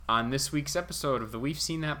On this week's episode of the We've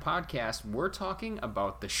Seen That podcast, we're talking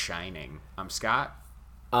about The Shining. I'm Scott.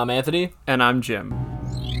 I'm Anthony. And I'm Jim.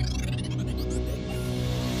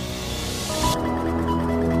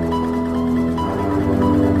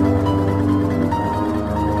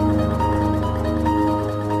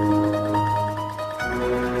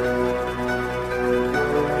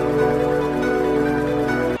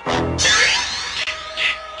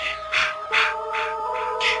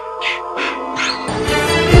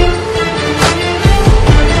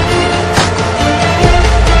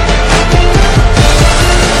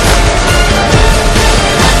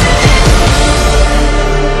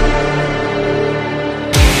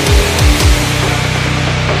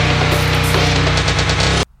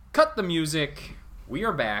 Music. We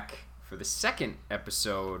are back for the second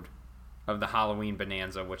episode of the Halloween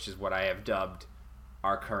Bonanza, which is what I have dubbed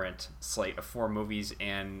our current slate of 4 movies,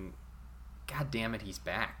 and god damn it, he's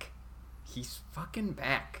back. He's fucking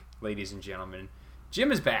back, ladies and gentlemen.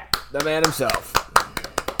 Jim is back. The man himself.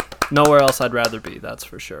 Nowhere else I'd rather be, that's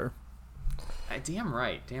for sure. Damn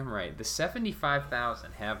right. The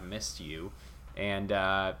 75,000 have missed you, and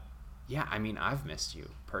yeah, I mean, I've missed you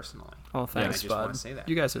personally. Oh, thanks, I just bud. want to say that.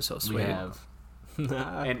 You guys are so sweet. We have.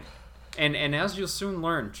 and as you'll soon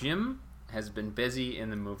learn, Jim has been busy in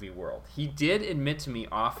the movie world. He did admit to me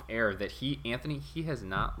off air that Anthony has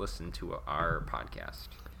not listened to our podcast.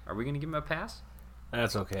 Are we going to give him a pass?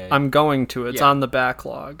 That's okay. I'm going to. It's on the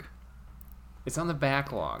backlog. It's on the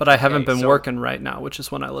backlog. But I haven't been working right now, which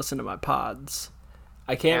is when I listen to my pods.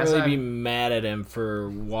 I can't really be mad at him for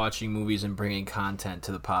watching movies and bringing content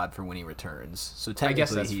to the pod for when he returns. So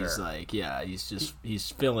technically,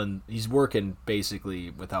 he's fair. He's working basically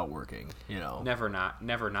without working. You know, never not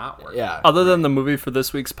working. Yeah. Other than the movie for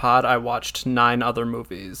this week's pod, I watched 9 other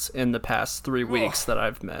movies in the past 3 weeks that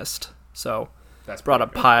I've missed. So that's brought a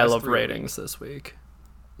pile of ratings this week.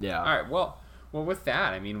 Yeah. All right. Well, with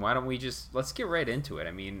that, I mean, why don't we let's get right into it.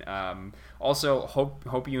 I mean, also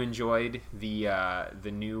hope you enjoyed the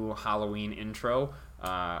new Halloween intro.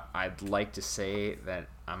 I'd like to say that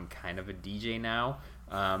I'm kind of a DJ now,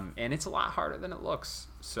 and it's a lot harder than it looks.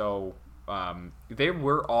 So they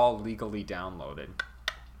were all legally downloaded,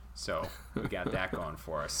 so we got that going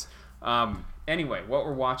for us. Anyway, what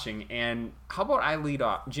we're watching, and how about I lead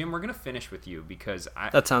off? Jim, we're gonna finish with you because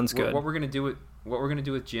that sounds good. What we're gonna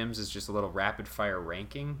do with Jim's is just a little rapid fire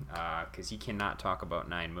ranking, because he cannot talk about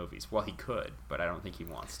 9 movies. Well, he could, but I don't think he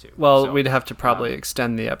wants to. Well, we'd have to probably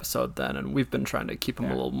extend the episode then, and we've been trying to keep him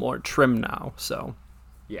a little more trim now. So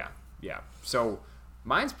yeah. So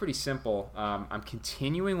mine's pretty simple. I'm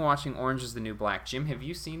continuing watching Orange Is the New Black. Jim, have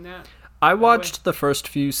you seen that? I watched the first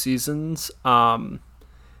few seasons.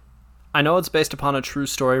 I know it's based upon a true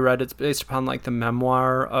story, right? It's based upon like the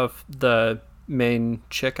memoir of the main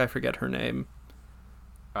chick. I forget her name.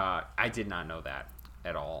 I did not know that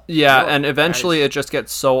at all. Yeah, and eventually it just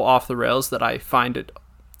gets so off the rails that I find it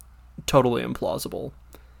totally implausible.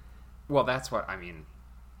 Well, that's what I mean.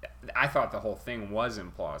 I thought the whole thing was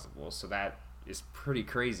implausible, so that is pretty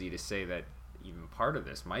crazy to say that even part of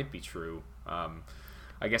this might be true.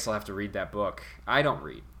 I guess I'll have to read that book. I don't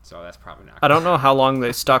read, so that's probably not. I don't know how long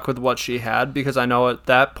they stuck with what she had, because I know at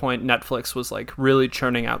that point Netflix was like really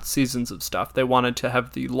churning out seasons of stuff. They wanted to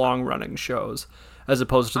have the long-running shows, as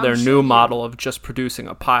opposed to their new model of just producing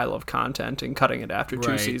a pile of content and cutting it after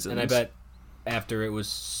 2 seasons. And I bet after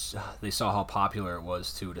they saw how popular it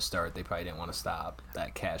was too to start, they probably didn't want to stop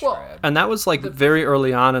that cash grab. And that was like very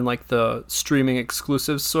early on in like the streaming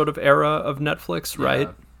exclusive sort of era of Netflix, right?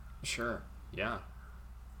 Sure. Yeah.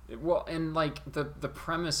 Well, and like the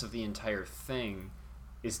premise of the entire thing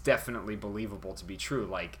is definitely believable to be true.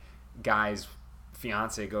 Like, guy's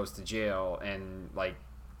fiance goes to jail and like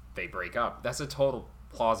they break up. That's a total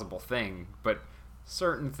plausible thing. But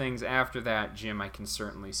certain things after that, Jim, I can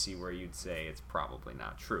certainly see where you'd say it's probably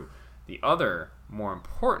not true. The other more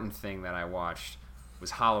important thing that I watched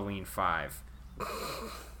was Halloween 5.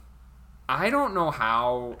 I don't know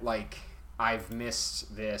how like I've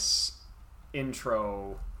missed this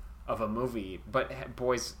intro of a movie, but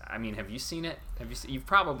boys, I mean, have you seen it? You've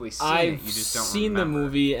probably seen it. You just don't remember. I've seen the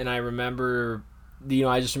movie, and I remember,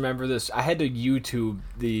 I just remember this. I had to YouTube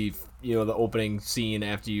the opening scene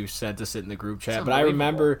after you sent us it in the group chat, but I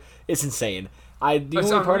remember it's insane. The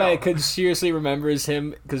only part I could seriously remember is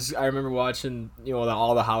him, because I remember watching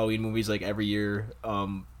all the Halloween movies like every year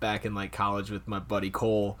back in like college with my buddy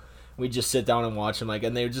Cole. We'd just sit down and watch them,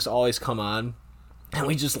 and they would just always come on. And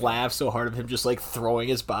we just laughed so hard of him just, like, throwing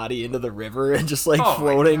his body into the river and just, like,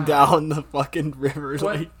 floating down the fucking river,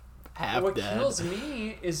 half dead. What kills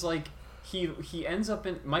me is, like, he ends up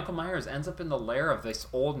in... Michael Myers ends up in the lair of this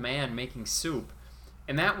old man making soup,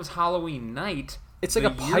 and that was Halloween night. It's like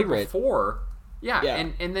a pirate. Before. Yeah.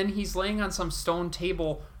 And then he's laying on some stone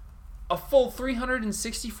table a full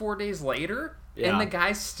 364 days later, and the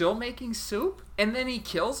guy's still making soup, and then he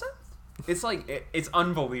kills him? It's like, it's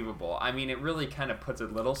unbelievable. I mean, it really kind of puts a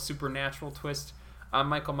little supernatural twist on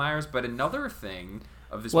Michael Myers, but another thing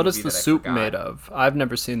of this movie what is the soup made of? I've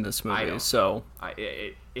never seen this movie, so...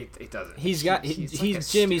 It doesn't... He's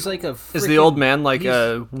like a... Is the old man like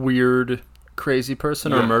a weird... crazy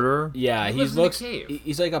person or murderer? Yeah,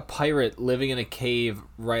 he's like a pirate living in a cave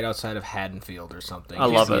right outside of Haddonfield or something. I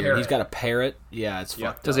love it. He's got a parrot. Yeah, it's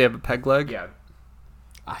fucked up. Does he have a peg leg? Yeah.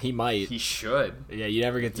 He might. He should. Yeah, you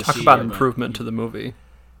never get to Talk see about him, improvement to the movie.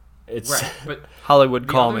 It's right, but Hollywood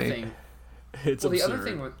call me. It's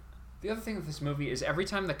absurd. The other thing with this movie is every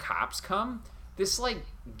time the cops come, this like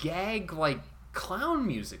gag like clown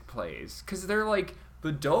music plays because they're like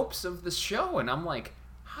the dopes of the show, and I'm like,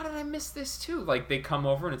 how did I miss this too? Like, they come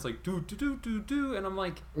over and it's like, do, do, do, do, do. And I'm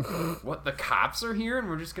like, what, the cops are here and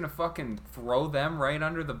we're just going to fucking throw them right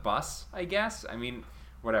under the bus, I guess? I mean,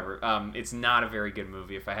 whatever. It's not a very good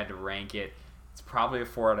movie. If I had to rank it, it's probably a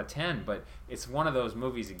 4 out of 10. But it's one of those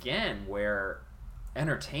movies, again, where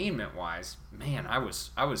entertainment-wise, man, I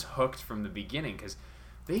was hooked from the beginning because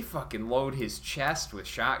they fucking load his chest with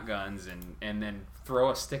shotguns and then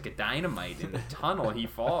throw a stick of dynamite in the tunnel. He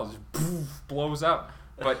falls, poof, blows up.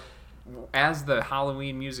 But as the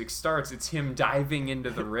Halloween music starts, it's him diving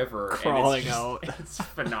into the river. Crawling and out. It's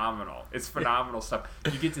phenomenal. It's phenomenal stuff.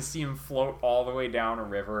 You get to see him float all the way down a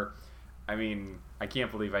river. I mean, I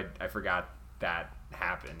can't believe I forgot that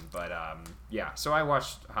happened. But, yeah. So I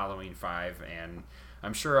watched Halloween 5, and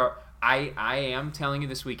I'm sure I am telling you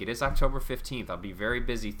this week. It is October 15th. I'll be very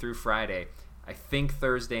busy through Friday. I think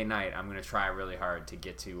Thursday night I'm going to try really hard to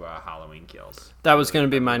get to Halloween Kills. That was going to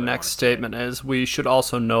be my next statement, is we should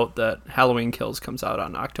also note that Halloween Kills comes out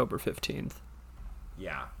on October 15th.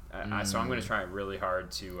 Yeah. So I'm going to try really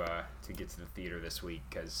hard to get to the theater this week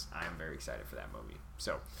because I'm very excited for that movie.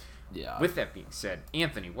 So, with that being said,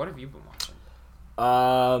 Anthony, what have you been watching?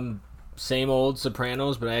 Same old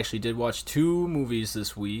Sopranos, but I actually did watch 2 movies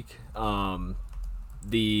this week.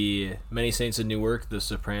 The Many Saints of Newark, the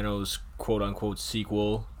Sopranos quote-unquote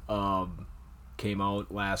sequel, came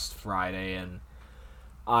out last Friday, and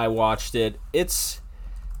I watched it. It's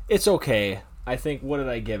okay. I think, what did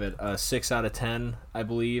I give it? A 6 out of 10, I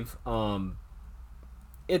believe. I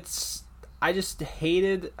just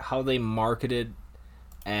hated how they marketed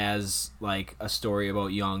as like a story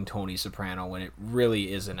about young Tony Soprano when it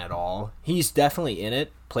really isn't at all. He's definitely in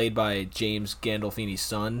it, played by James Gandolfini's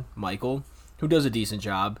son, Michael, who does a decent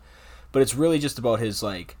job, but it's really just about his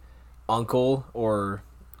like uncle, or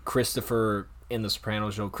Christopher in the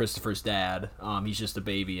Sopranos show, Christopher's dad. He's just a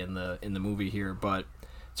baby in the movie here, but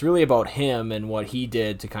it's really about him and what he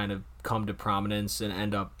did to kind of come to prominence and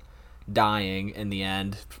end up dying in the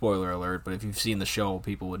end. Spoiler alert, but if you've seen the show,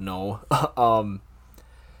 people would know.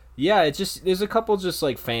 Yeah, it just, there's a couple just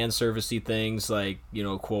like fan servicey things, like, you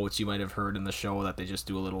know, quotes you might have heard in the show that they just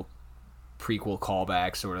do a little prequel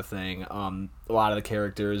callback sort of thing. A lot of the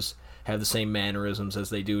characters have the same mannerisms as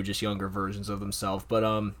they do, just younger versions of themselves. But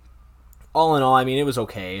all in all, I mean, it was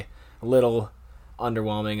okay. A little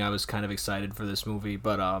underwhelming. I was kind of excited for this movie,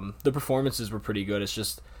 but the performances were pretty good. It's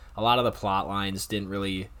just a lot of the plot lines didn't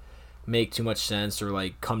really make too much sense or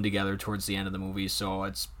like come together towards the end of the movie, so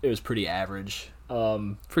it was pretty average.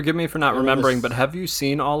 Forgive me for not remembering, but have you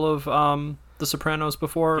seen all of The Sopranos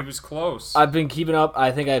before? He was close. I've been keeping up.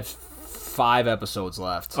 I think I have 5 episodes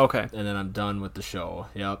left. Okay. And then I'm done with the show.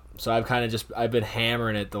 Yep. So I've been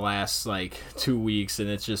hammering it the last like 2 weeks, and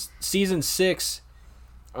it's just season 6.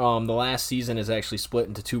 The last season is actually split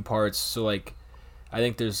into 2 parts. So like, I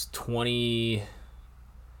think there's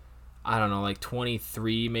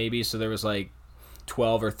 23 maybe. So there was like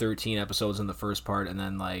 12 or 13 episodes in the first part, and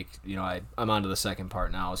then like, you know, I'm on to the second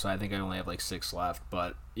part now, so I think I only have like 6 left.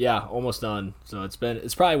 But yeah, almost done. So it's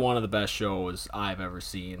probably one of the best shows I've ever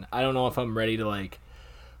seen. I don't know if I'm ready to like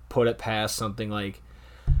put it past something like,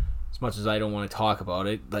 as much as I don't want to talk about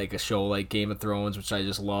it, like a show like Game of Thrones, which I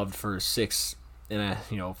just loved for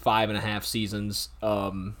 5.5 seasons.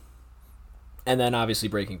 And then obviously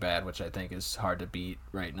Breaking Bad, which I think is hard to beat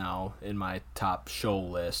right now in my top show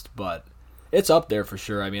list, but it's up there for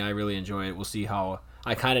sure. I mean, I really enjoy it. We'll see how...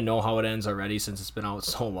 I kind of know how it ends already since it's been out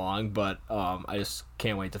so long, but I just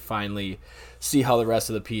can't wait to finally see how the rest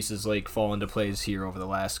of the pieces like fall into place here over the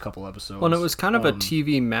last couple episodes. Well, and it was kind of a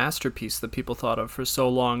TV masterpiece that people thought of for so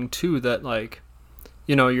long, too, that, like,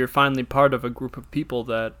 you know, you're finally part of a group of people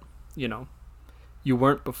that, you know, you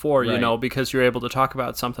weren't before, because you're able to talk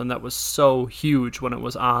about something that was so huge when it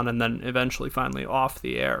was on and then eventually finally off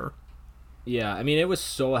the air. Yeah, I mean, it was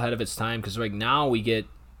so ahead of its time because now we get,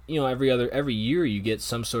 every year you get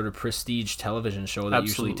some sort of prestige television show that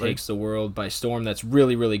usually takes the world by storm that's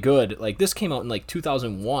really, really good. Like, this came out in,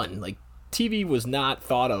 2001. Like, TV was not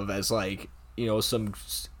thought of as, some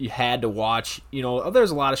you had to watch.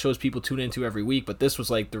 There's a lot of shows people tune into every week, but this was,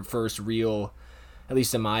 their first real, at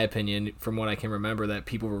least in my opinion, from what I can remember, that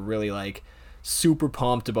people were really, super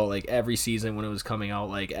pumped about, every season when it was coming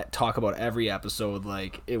out, talk about every episode.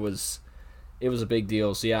 It was a big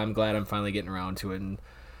deal. So, yeah, I'm glad I'm finally getting around to it, and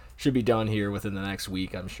should be done here within the next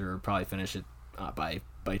week, I'm sure. Probably finish it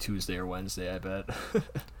by Tuesday or Wednesday, I bet.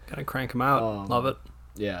 Gotta crank them out. Love it.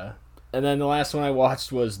 Yeah. And then the last one I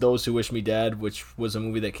watched was Those Who Wish Me Dead, which was a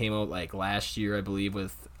movie that came out last year, I believe,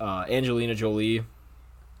 with Angelina Jolie.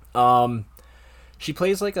 She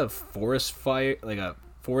plays a forest fire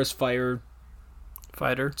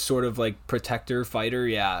fighter, sort of protector fighter,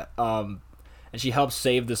 yeah. And she helps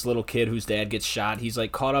save this little kid whose dad gets shot. He's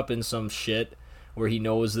caught up in some shit where he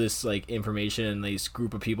knows this information, and this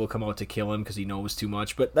group of people come out to kill him because he knows too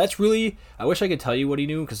much. But that's really, I wish I could tell you what he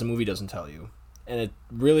knew, because the movie doesn't tell you. And it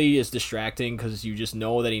really is distracting because you just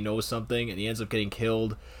know that he knows something and he ends up getting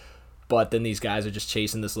killed. But then these guys are just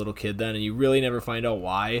chasing this little kid then, and you really never find out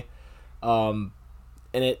why. And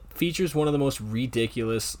it features one of the most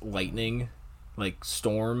ridiculous lightning,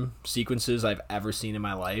 storm sequences I've ever seen in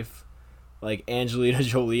my life. Angelina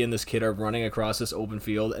Jolie and this kid are running across this open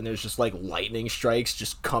field, and there's just lightning strikes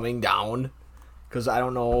just coming down. Because I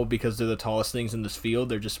don't know, because they're the tallest things in this field,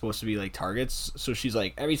 they're just supposed to be targets. So she's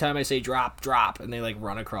every time I say drop, and they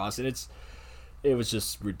run across, and it was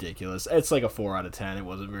just ridiculous. It's a 4 out of 10. It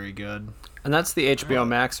wasn't very good. And that's the HBO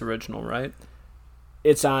Max original, right?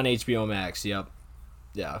 It's on HBO Max. Yep.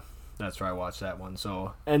 Yeah, that's where I watched that one.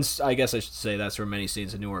 So, and I guess I should say that's where Many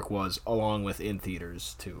Saints of Newark was, along with in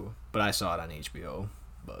theaters too. But I saw it on HBO.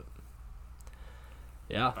 But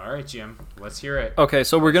yeah. All right, Jim. Let's hear it. Okay,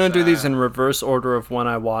 so we're going to do these in reverse order of when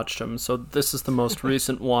I watched them. So this is the most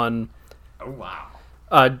recent one. Oh, wow.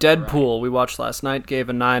 Deadpool, we watched last night, gave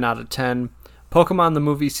a 9 out of 10. Pokemon the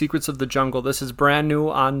movie Secrets of the Jungle, this is brand new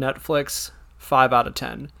on Netflix, 5 out of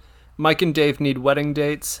 10. Mike and Dave Need Wedding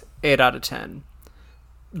Dates, 8 out of 10.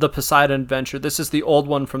 The Poseidon Adventure, this is the old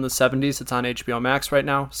one from the 70s. It's on HBO Max right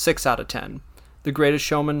now, 6 out of 10. The Greatest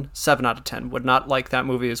Showman, 7 out of 10. Would not like that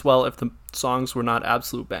movie as well if the songs were not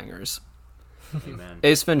absolute bangers. Amen.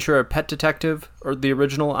 Ace Ventura Pet Detective, or the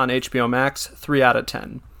original on HBO Max, 3 out of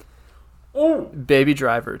 10. Oh. Baby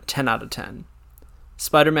Driver, 10 out of 10.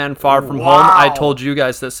 Spider-Man Far From Home, I told you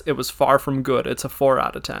guys this, it was far from good. It's a 4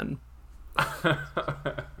 out of 10.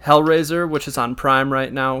 Hellraiser, which is on Prime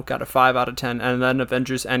right now, got a 5 out of 10. And then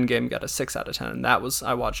Avengers Endgame got a 6 out of 10. And that was,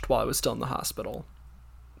 I watched while I was still in the hospital.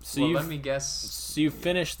 So let me guess. So you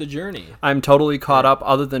finished the journey. I'm totally caught up,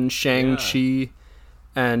 other than Shang-Chi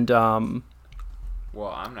and well,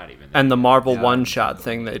 I'm not even. And the Marvel one-shot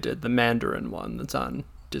thing they did, the Mandarin one that's on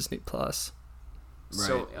Disney Plus. Right.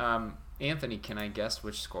 So, Anthony, can I guess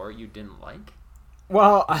which score you didn't like?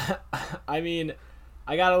 Well, I mean,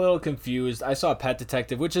 I got a little confused. I saw Pet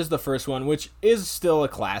Detective, which is the first one, which is still a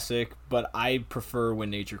classic, but I prefer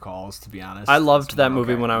When Nature Calls, to be honest. I loved that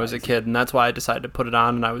movie when I was a kid, and that's why I decided to put it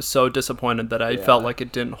on, and I was so disappointed that I felt like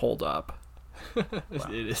it didn't hold up. Wow.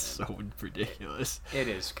 It is so ridiculous. It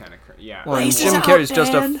is kind of crazy. Yeah. Well, and Jim Carrey's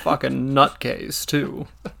just a fucking nutcase, too.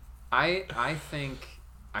 I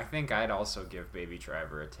think I'd also give Baby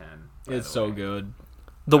Driver a 10. It's so good.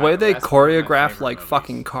 The way they choreograph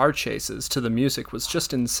fucking car chases to the music was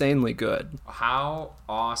just insanely good. How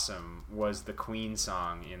awesome was the Queen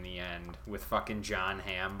song in the end with fucking John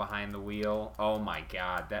Hamm behind the wheel? Oh my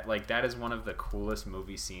god, that is one of the coolest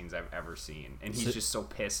movie scenes I've ever seen. And he's just so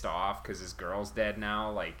pissed off because his girl's dead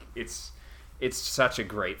now. It's such a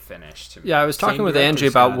great finish to me. Yeah, I was talking with Angie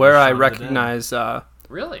about where I recognize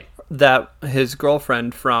really that his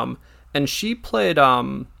girlfriend from, and she played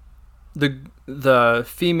the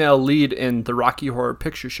female lead in the Rocky Horror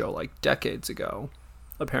Picture Show decades ago,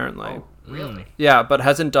 apparently. Oh, really? Yeah, but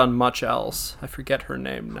hasn't done much else. I forget her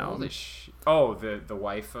name now. The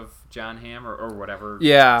wife of John Hamm or whatever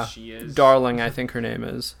she is? Darling, I think her name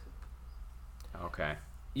is. Okay.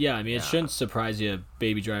 Yeah, I mean, it shouldn't surprise you.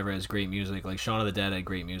 Baby Driver has great music. Shaun of the Dead had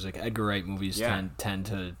great music. Edgar Wright movies tend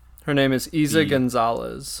to... Her name is Isa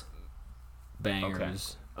Gonzalez.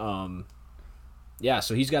 Bangers. Okay. Yeah,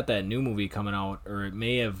 so he's got that new movie coming out, or it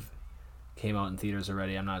may have came out in theaters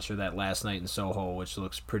already. I'm not sure. That Last Night in Soho, which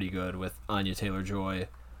looks pretty good with Anya Taylor-Joy.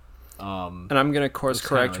 And I'm gonna course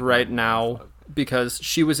correct right now because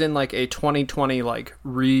she was in like a 2020 like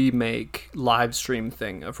remake live stream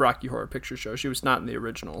thing of Rocky Horror Picture Show. She was not in the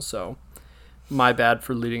original, so my bad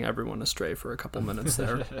for leading everyone astray for a couple minutes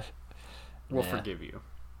there. We'll forgive you.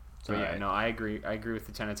 So yeah, no, I agree. I agree with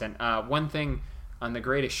the 10 out of 10. One thing on The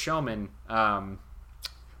Greatest Showman,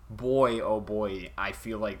 boy, oh boy, I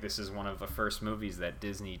feel like this is one of the first movies that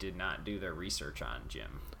Disney did not do their research on,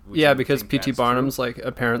 Jim. Yeah, because P.T. Barnum's like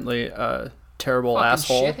apparently a terrible fucking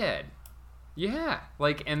asshole. Shithead. Yeah,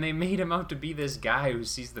 like, and they made him out to be this guy who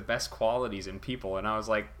sees the best qualities in people, and I was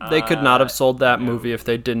like, they could not have sold that movie if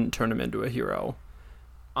they didn't turn him into a hero.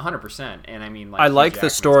 100%, and I mean, like, I like the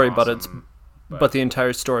story, awesome, but the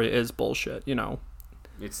entire story is bullshit. You know,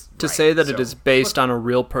 it's to say that it is based on a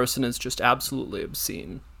real person is just absolutely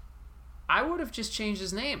obscene. I would have just changed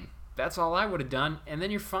his name. That's all I would have done, and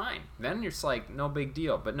then you're fine. Then you're just like, no big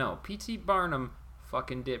deal. But no, P.T. Barnum,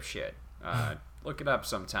 fucking dipshit. Look it up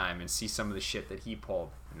sometime and see some of the shit that he pulled.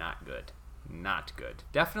 Not good. Not good.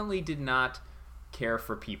 Definitely did not care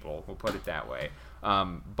for people. We'll put it that way.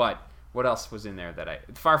 But what else was in there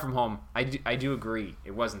that Far From Home, I do agree.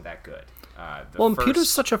 It wasn't that good. And Peter's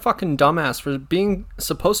such a fucking dumbass for being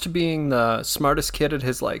supposed to being the smartest kid at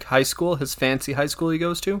his like high school, his fancy high school he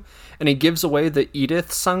goes to, and he gives away the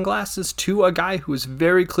Edith sunglasses to a guy who is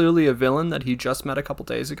very clearly a villain that he just met a couple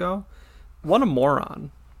days ago. What a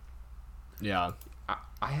moron. Yeah.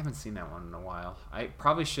 I haven't seen that one in a while. I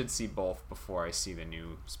probably should see both before I see the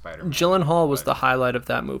new Spider-Man. Gyllenhaal was the highlight of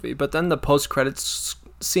that movie, but then the post-credits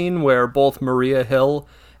scene where both Maria Hill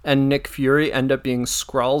and Nick Fury end up being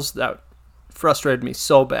Skrulls, that frustrated me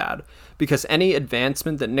so bad, because any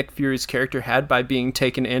advancement that Nick Fury's character had by being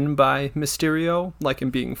taken in by Mysterio, like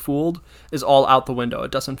him being fooled, is all out the window.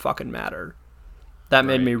 It doesn't fucking matter. That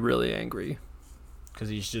made me really angry.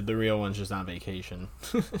 Because the real one's just on vacation.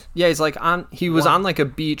 Yeah, he was on like a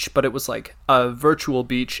beach, but it was like a virtual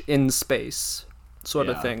beach in space sort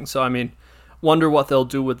of thing. So I mean, wonder what they'll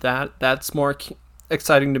do with that. That's more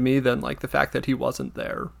exciting to me than like the fact that he wasn't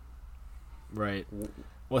there. Right.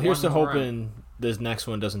 Well, here's to hoping this next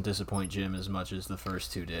one doesn't disappoint Jim as much as the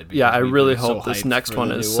first two did. Yeah, I really hope this next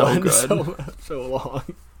one is so good. So long.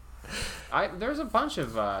 There's a bunch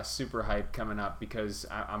of super hype coming up because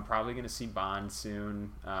I'm probably going to see Bond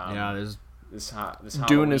soon. There's this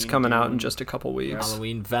Dune is coming out in just a couple weeks.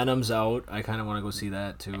 Halloween, Venom's out. I kind of want to go see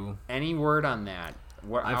that too. Any word on that?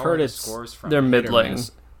 I've heard it's scores from they're middling.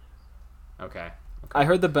 Okay. I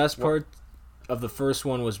heard the best part of the first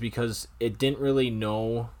one was because it didn't really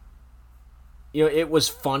know. You know, it was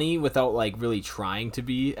funny without like really trying to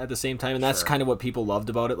be at the same time, and that's kind of what people loved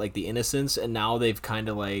about it, like the innocence. And now they've kind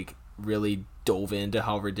of like really dove into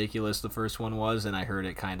how ridiculous the first one was, and I heard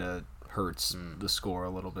it kind of hurts the score a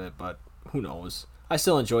little bit, but who knows? I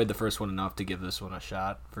still enjoyed the first one enough to give this one a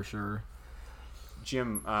shot for sure.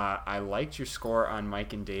 Jim, I liked your score on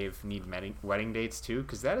Mike and Dave Need Wedding Dates too,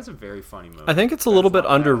 because that is a very funny movie. I think it's a little bit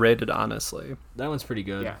underrated, honestly. That one's pretty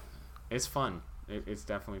good. Yeah, it's fun. It's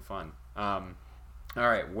definitely fun. All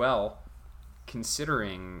right, well,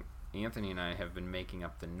 considering Anthony and I have been making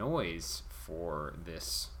up the noise for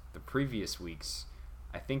the previous weeks,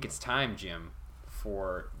 I think it's time, Jim,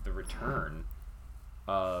 for the return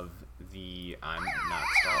of the... I'm not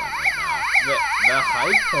stalling right now. The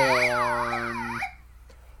hype horn.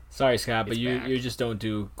 Sorry, Scott, but you just don't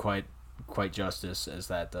do quite justice as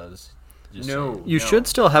that does. You should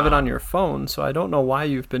still have it on your phone, so I don't know why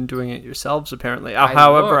you've been doing it yourselves, apparently.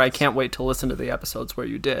 However, I can't wait to listen to the episodes where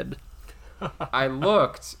you did. I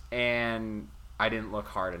looked, and I didn't look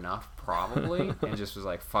hard enough, probably, and just was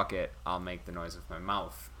like, fuck it, I'll make the noise with my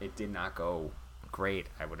mouth. It did not go great,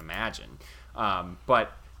 I would imagine.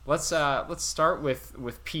 But let's start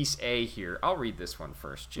with piece A here. I'll read this one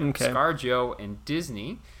first, Jim. Okay. ScarJo and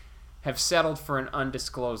Disney have settled for an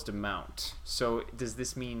undisclosed amount. So does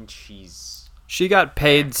this mean she got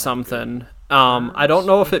paid something? I don't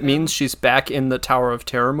know if it means she's back in the Tower of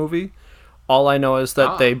Terror movie. All I know is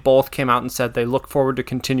that they both came out and said they look forward to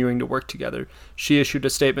continuing to work together. She issued a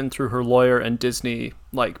statement through her lawyer, and Disney,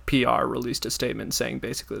 like PR, released a statement saying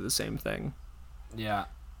basically the same thing. Yeah.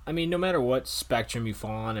 I mean, no matter what spectrum you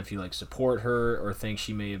fall on, if you like support her or think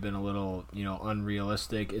she may have been a little,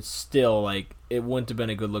 unrealistic, it's still like it wouldn't have been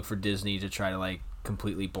a good look for Disney to try to like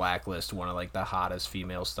completely blacklist one of like the hottest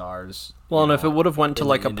female stars. Well, and if it would have went to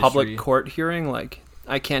like a public court hearing, like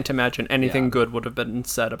I can't imagine anything good would have been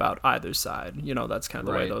said about either side. That's kind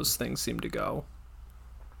of the way those things seem to go.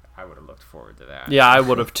 I would have looked forward to that. Yeah, I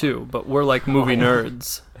would have too, but we're like movie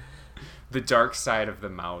nerds. The dark side of the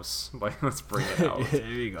mouse. Like, let's bring it out. There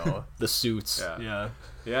you go. The suits. Yeah.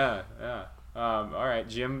 All right,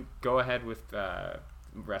 Jim, go ahead with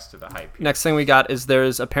rest of the hype here. Next thing we got is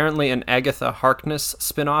there's apparently an Agatha Harkness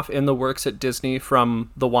spinoff in the works at Disney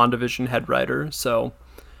from the WandaVision head writer. So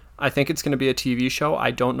I think it's going to be a TV show.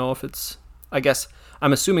 I don't know if it's...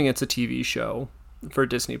 I'm assuming it's a TV show for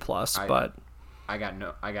Disney Plus, but I got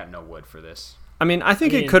no wood for this. I mean, I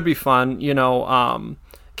think it could be fun. You know,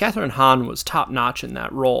 Catherine Hahn was top notch in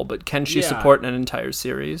that role, but can she support an entire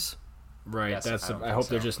series? Right. Yes, I hope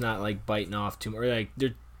they're just not like biting off too much. Or like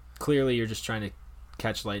you're just trying to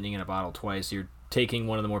catch lightning in a bottle twice. You're taking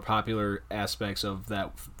one of the more popular aspects of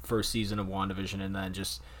that first season of WandaVision and then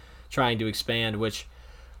just trying to expand, which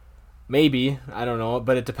maybe, I don't know,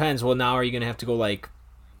 but it depends. Well, now are you going to have to go like,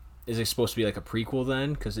 is it supposed to be like a prequel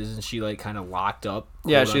then? Because isn't she like kind of locked up?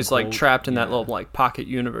 Yeah, she's like trapped in that little like pocket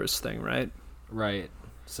universe thing, right? Right.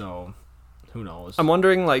 So who knows? I'm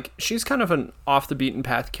wondering, like, she's kind of an off the beaten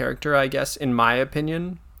path character, I guess, in my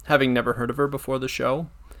opinion, having never heard of her before the show.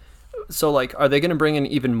 So, like, are they going to bring in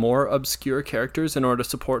even more obscure characters in order to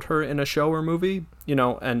support her in a show or movie? You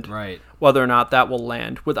know, and whether or not that will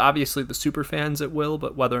land. With obviously the super fans, it will,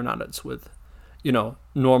 but whether or not it's with, you know,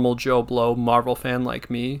 normal Joe Blow Marvel fan like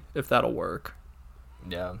me, if that'll work.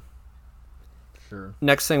 Yeah. Sure.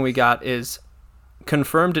 Next thing we got is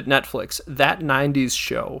confirmed at Netflix. That 90s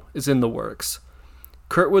show is in the works.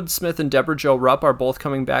 Kurtwood Smith and Deborah Jo Rupp are both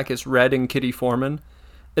coming back as Red and Kitty Foreman.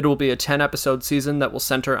 It will be a 10-episode season that will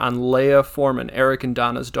center on Leia Foreman, Eric and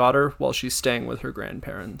Donna's daughter, while she's staying with her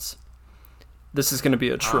grandparents. This is going to be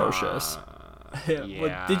atrocious.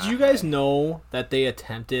 Yeah. Did you guys know that they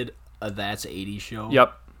attempted a That's 80 show?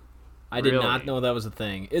 Yep. I did not know that was a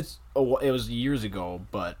thing. It was years ago,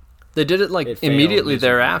 but they did it like immediately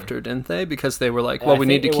thereafter, didn't they? Because they were like, well, we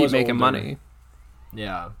need to keep making money.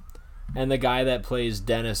 Yeah. And the guy that plays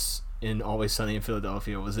Dennis in Always Sunny in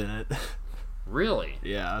Philadelphia was in it. Really?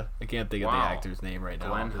 Yeah. I can't think of the actor's name right now.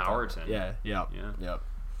 Glenn Howerton. Yeah. Yep.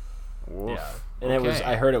 Woof. Yeah. And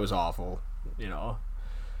I heard it was awful, you know.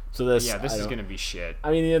 So this is going to be shit.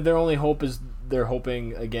 I mean, their only hope is they're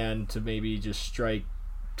hoping again to maybe just strike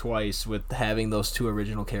twice with having those two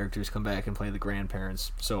original characters come back and play the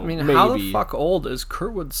grandparents. So I mean, how the fuck old is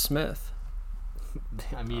Kurtwood Smith?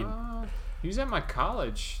 I mean, he was at my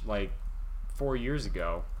college like 4 years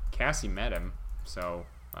ago. Cassie met him, so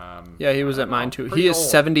yeah, he was at mine too. He is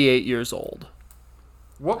 78 years old.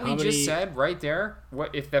 What we just said right there,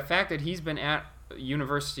 what if the fact that he's been at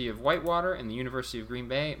University of Whitewater and the University of Green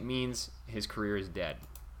Bay means his career is dead.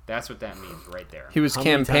 That's what that means right there. He was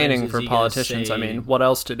campaigning for politicians. I mean, what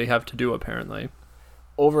else did he have to do, apparently?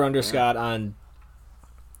 Over under Scott on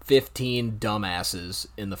 15 dumbasses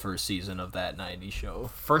in the first season of that 90s show.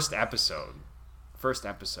 First episode.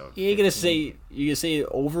 You gonna say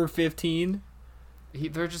over 15?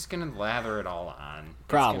 They're just gonna lather it all on.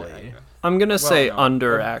 Probably. I'm gonna say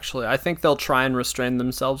under. Actually, I think they'll try and restrain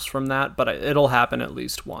themselves from that, but it'll happen at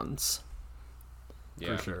least once.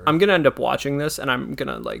 Yeah. For sure. I'm gonna end up watching this, and I'm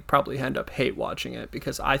gonna like probably end up hate watching it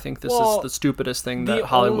because I think this is the stupidest thing that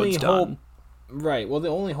Hollywood's done. Right. Well, the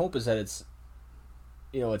only hope is that it's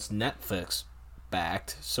Netflix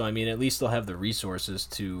backed. So I mean, at least they'll have the resources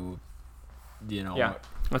to, Yeah,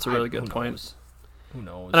 that's a really good point. Who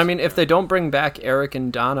knows? And I mean, if they don't bring back Eric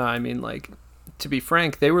and Donna, I mean, like, to be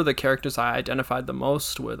frank, they were the characters I identified the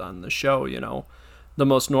most with on the show, you know, the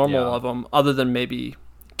most normal of them, other than maybe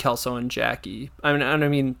Kelso and Jackie. I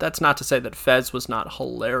mean, that's not to say that Fez was not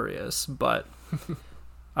hilarious, but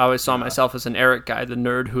I always saw myself as an Eric guy, the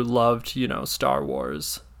nerd who loved, Star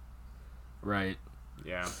Wars. Right.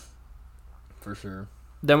 Yeah. For sure.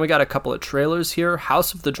 Then we got a couple of trailers here.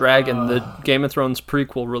 House of the Dragon, the Game of Thrones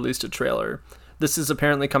prequel, released a trailer. This is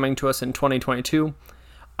apparently coming to us in 2022.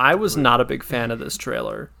 I was not a big fan of this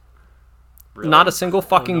trailer. Really? Not a single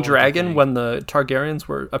fucking dragon when the Targaryens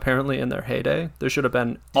were apparently in their heyday. There should have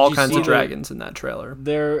been all kinds of dragons in that trailer.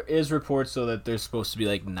 There is reports, though, that there's supposed to be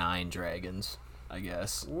like 9 dragons, I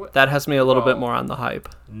guess. That has me a little bit more on the hype.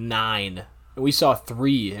 9. We saw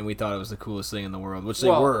 3, and we thought it was the coolest thing in the world, which they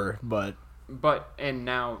were, but... And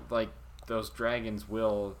now, like, those dragons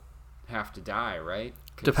will have to die, right?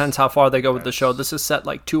 Depends how far they go with the show. This is set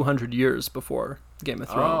like 200 years before Game of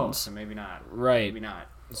Thrones. Oh, so maybe not. Right. Maybe not.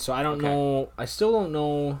 So I don't know. I still don't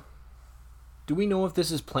know. Do we know if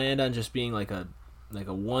this is planned on just being like a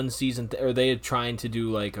one season or are they trying to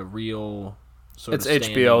do like a real sort of It's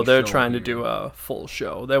HBO. They're trying to do a full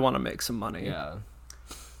show. They want to make some money. Yeah.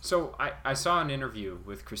 So I saw an interview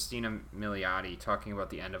with Christina Milioti talking about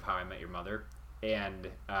the end of How I Met Your Mother, and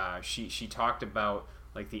she talked about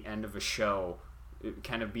like the end of a show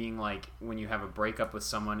kind of being like when you have a breakup with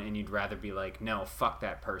someone and you'd rather be like, no, fuck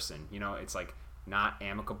that person. It's like not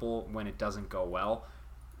amicable when it doesn't go well.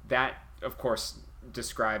 That, of course,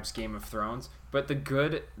 describes Game of Thrones, but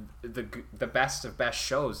the best of best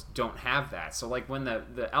shows don't have that. So like when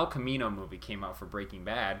the El Camino movie came out for Breaking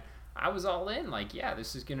Bad, I was all in, like, yeah,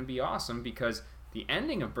 this is going to be awesome, because the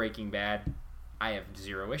ending of Breaking Bad I have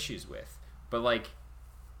zero issues with. But like,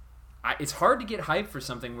 it's hard to get hyped for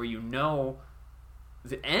something where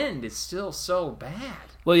the end is still so bad.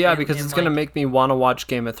 Well, yeah, because it's going to make me want to watch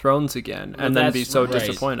Game of Thrones again and then be so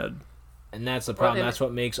disappointed. And that's the problem. That's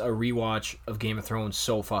what makes a rewatch of Game of Thrones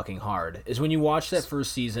so fucking hard. Is when you watch that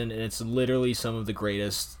first season and it's literally some of the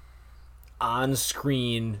greatest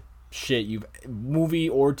on-screen shit movie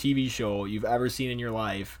or TV show you've ever seen in your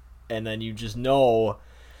life, and then you just know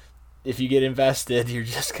if you get invested, you're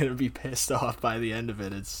just gonna be pissed off by the end of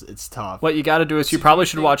it. It's tough. What you got to do is you probably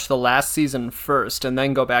should watch the last season first, and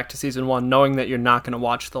then go back to season 1, knowing that you're not going to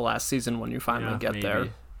watch the last season when you finally get there.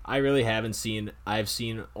 I really haven't seen. I've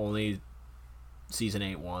seen only season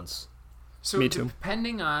 8 once. So me too.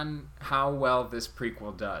 Depending on how well this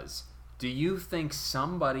prequel does, do you think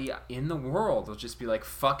somebody in the world will just be like,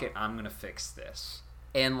 "Fuck it, I'm gonna fix this"?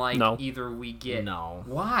 And like, either we get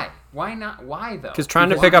Why not? Why though? Because trying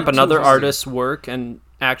to pick up another artist's work and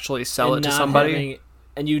actually sell it to somebody,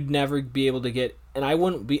 and you'd never be able to get. And I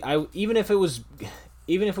wouldn't be. Even if it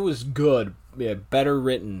was good, better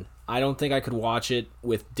written, I don't think I could watch it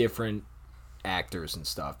with different actors and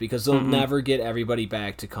stuff, because they'll never get everybody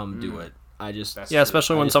back to come do it.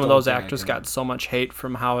 Especially when some of those actors got so much hate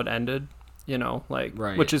from how it ended.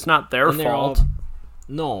 Which is not their fault.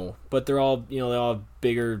 No, but they're all, they all have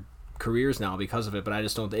bigger careers now because of it, but I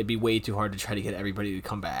just don't, it'd be way too hard to try to get everybody to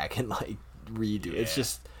come back and, like, redo. Yeah.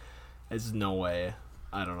 It's no way.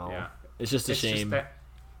 I don't know. Yeah. It's just a shame.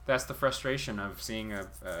 That's the frustration of seeing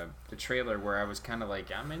the trailer where I was kind of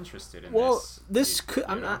like, I'm interested in this.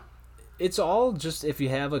 It's all just if you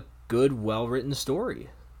have a good, well-written story.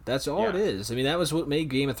 That's all it is. I mean, that was what made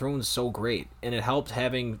Game of Thrones so great, and it helped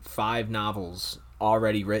having 5 novels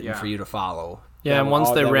already written for you to follow. Yeah, and once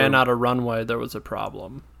they ran out of runway, there was a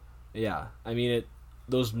problem. Yeah, I mean,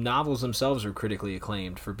 those novels themselves are critically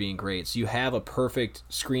acclaimed for being great. So you have a perfect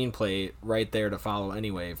screenplay right there to follow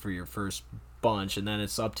anyway for your first bunch, and then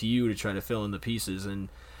it's up to you to try to fill in the pieces, and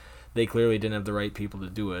they clearly didn't have the right people to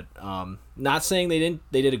do it. Not saying they didn't.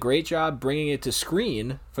 They did a great job bringing it to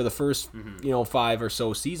screen for the first 5 or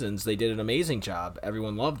so seasons. They did an amazing job.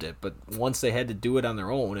 Everyone loved it, but once they had to do it on their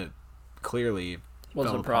own, it clearly was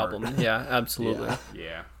a problem. Yeah, absolutely.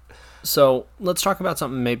 Yeah. So let's talk about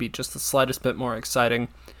something maybe just the slightest bit more exciting.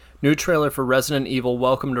 New trailer for Resident Evil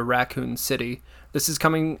Welcome to Raccoon City. This is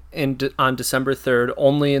coming in on December 3rd,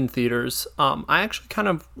 only in theaters. I actually kind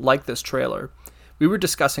of like this trailer. We were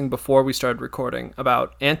discussing before we started recording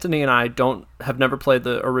about Anthony and I have never played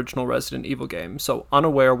the original Resident Evil game, so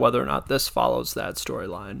unaware whether or not this follows that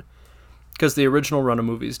storyline, because the original run of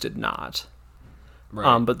movies did not.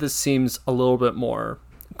 Right. But this seems a little bit more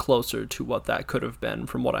closer to what that could have been,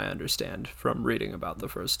 from what I understand from reading about the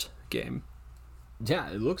first game. Yeah,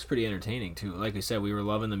 it looks pretty entertaining too. Like I said, we were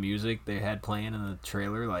loving the music they had playing in the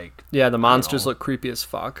trailer. Like, yeah, the monsters look creepy as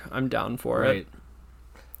fuck. I'm down for it.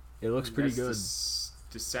 It looks pretty good.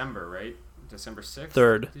 December, right? December 6th?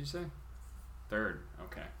 3rd. Did you say? 3rd.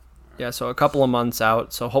 Okay. Right. Yeah, so a couple of months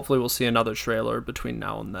out. So hopefully we'll see another trailer between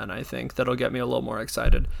now and then, I think. That'll get me a little more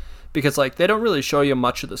excited. Because, they don't really show you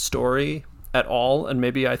much of the story at all, and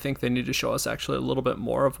maybe I think they need to show us actually a little bit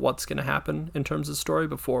more of what's going to happen in terms of story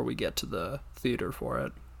before we get to the theater for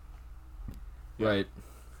it. Right.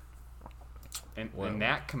 And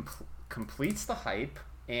that completes the hype,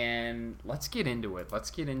 and let's get into it. Let's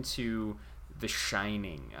get into The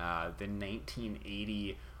Shining, the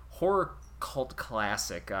 1980 horror cult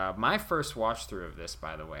classic. My first watch through of this,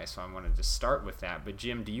 by the way, so I wanted to start with that. But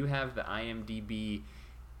Jim, do you have the IMDb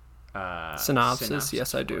synopsis?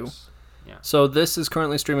 Yes, I do. Yeah. So this is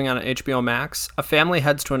currently streaming on HBO Max. A family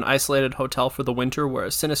heads to an isolated hotel for the winter where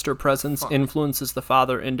a sinister presence influences the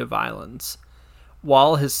father into violence,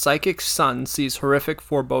 while his psychic son sees horrific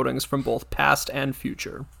forebodings from both past and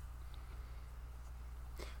future.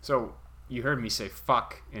 So you heard me say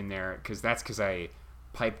fuck in there, because I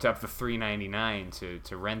piped up the $3.99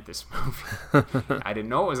 to rent this movie. I didn't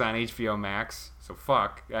know it was on HBO Max, so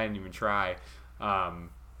fuck. I didn't even try.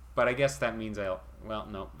 But I guess that means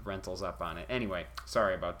rental's up on it. Anyway,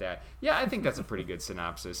 sorry about that. Yeah, I think that's a pretty good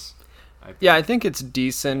synopsis. I think it's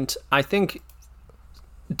decent. I think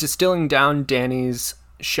distilling down Danny's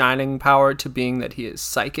shining power to being that he is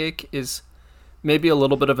psychic is maybe a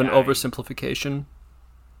little bit of an oversimplification.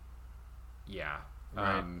 Yeah.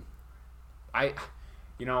 Right.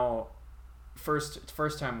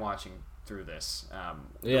 First time watching, through this.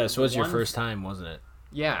 Yeah, so it was your first time, wasn't it?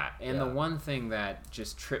 Yeah, and the one thing that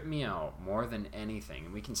just tripped me out more than anything,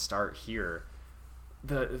 and we can start here,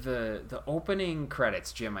 the opening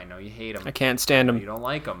credits, Jim, I know you hate them. I can't stand them. You don't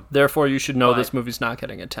like them. Therefore, you should know this movie's not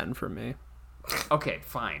getting a 10 from me. Okay,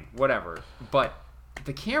 fine, whatever. But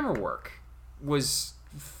the camera work was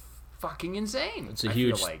fucking insane. It's a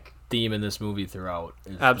huge theme in this movie throughout.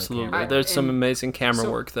 Absolutely. There's some amazing camera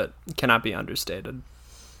work that cannot be understated.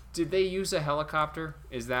 Did they use a helicopter?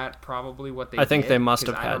 Is that probably what they did? I think they must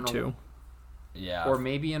have had to. Yeah. Or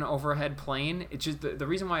maybe an overhead plane. It's just the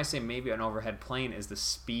reason why I say maybe an overhead plane is the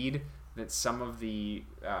speed that some of the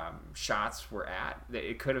shots were at.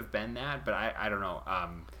 It could have been that, but I don't know.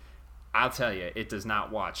 I'll tell you, it does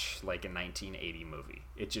not watch like a 1980 movie.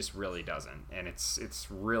 It just really doesn't. And it's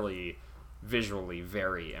really visually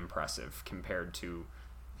very impressive compared to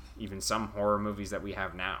even some horror movies that we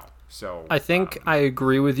have now. So I think I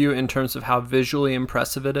agree with you in terms of how visually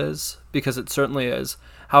impressive it is, because it certainly is.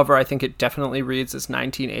 However, I think it definitely reads as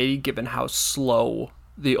 1980 given how slow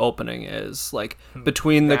the opening is. Like,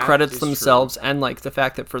 between the credits themselves and, like, the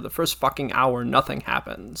fact that for the first fucking hour, nothing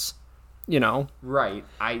happens. You know? Right.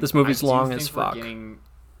 This movie's long as fuck.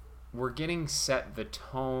 We're getting set the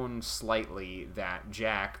tone slightly that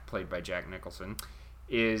Jack, played by Jack Nicholson,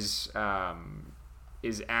 is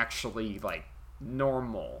actually, like,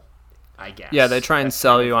 normal, I guess. Yeah, they try and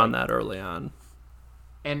sell you on that early on.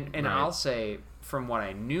 And right. I'll say, from what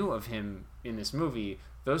I knew of him in this movie,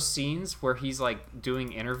 those scenes where he's, like,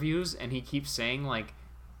 doing interviews and he keeps saying, like,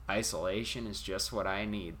 isolation is just what I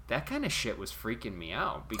need, that kind of shit was freaking me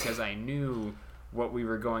out, because I knew what we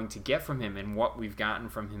were going to get from him and what we've gotten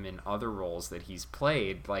from him in other roles that he's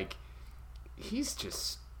played. Like, he's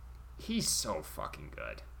so fucking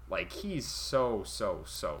good. Like, he's so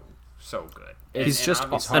good. He's just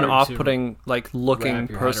an off-putting, like, looking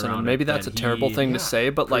person, and maybe that's a terrible thing to say,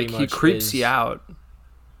 but, like, he creeps you out.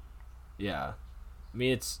 Yeah. I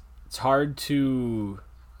mean, it's hard to,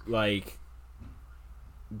 like,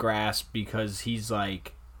 grasp, because he's,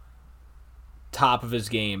 like, top of his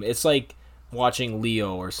game. It's like watching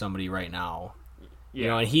Leo or somebody right now. You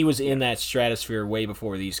know, and he was in that stratosphere way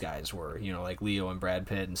before these guys were, you know, like Leo and Brad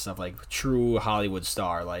Pitt and stuff, like true Hollywood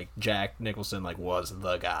star. Like Jack Nicholson, like, was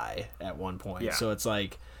the guy at one point. Yeah. So it's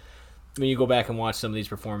like, when you go back and watch some of these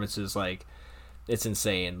performances, like, it's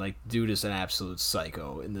insane. Like, dude is an absolute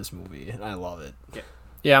psycho in this movie, and I love it.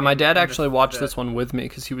 Yeah, my dad actually watched this one with me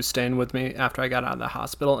because he was staying with me after I got out of the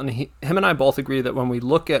hospital, and him and I both agree that when we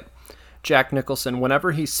look at Jack Nicholson,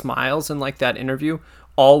 whenever he smiles in, like, that interview,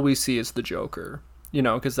 all we see is the Joker. You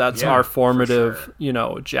know, because that's our formative, you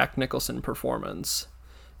know, Jack Nicholson performance,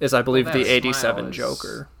 is, I believe, the 87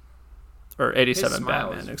 Joker. Or 87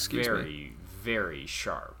 Batman, excuse me. Very, very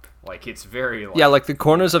sharp. Like, it's very, like... Yeah, like, the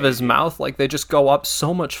corners of his mouth, like, they just go up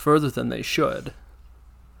so much further than they should.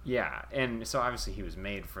 Yeah, and so obviously he was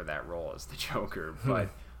made for that role as the Joker, but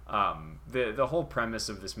the whole premise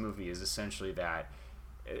of this movie is essentially that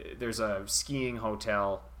there's a skiing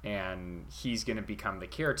hotel, and he's going to become the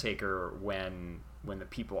caretaker when the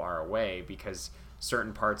people are away, because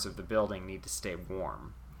certain parts of the building need to stay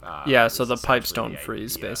warm. So the pipes don't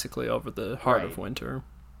freeze, basically, over the heart of winter.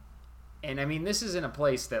 And, I mean, this is in a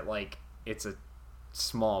place that, like, it's a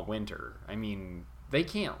small winter. I mean, they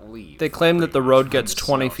can't leave. They claim that the road gets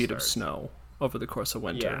 20 feet of snow over the course of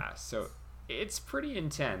winter. Yeah, so it's pretty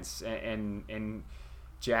intense. And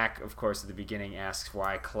Jack, of course, at the beginning asks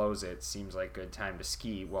why close it. Seems like a good time to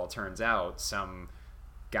ski. Well, it turns out some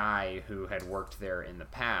guy who had worked there in the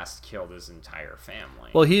past killed his entire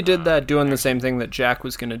family. Well, he did that doing the same thing that Jack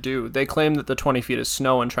was going to do. They claim that the 20 feet of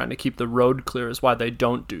snow and trying to keep the road clear is why they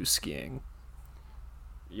don't do skiing.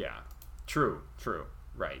 Yeah, true,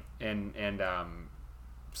 right. And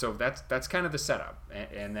so that's kind of the setup.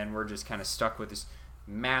 And then we're just kind of stuck with this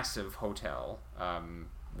massive hotel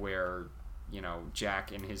where, you know,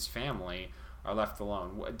 Jack and his family are left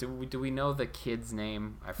alone. Do we know the kid's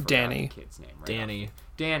name? I forgot Danny. The kid's name. Right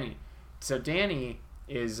Danny. So Danny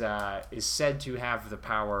is said to have the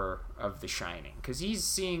power of The Shining, because he's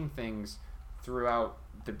seeing things throughout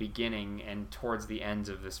the beginning and towards the ends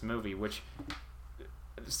of this movie, which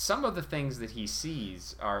some of the things that he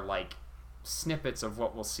sees are like snippets of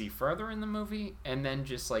what we'll see further in the movie, and then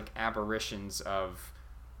just like aberrations of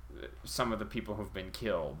some of the people who've been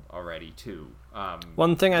killed already too.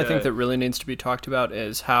 One thing I think that really needs to be talked about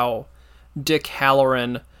is how Dick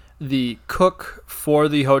Halloran, the cook for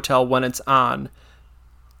the hotel when it's on,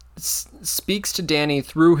 speaks to Danny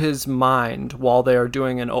through his mind while they are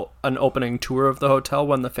doing an opening tour of the hotel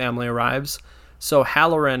when the family arrives. So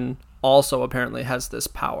Halloran also apparently has this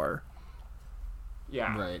power.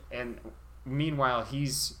 Yeah. Right. And meanwhile,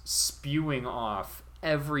 he's spewing off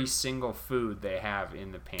every single food they have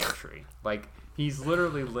in the pantry. Like, he's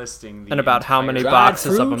literally listing the and about how many dried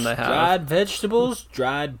boxes fruits, of them they have. Dried vegetables,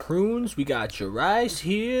 dried prunes. We got your rice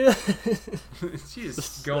here. She's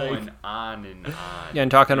just going on and on. Yeah, and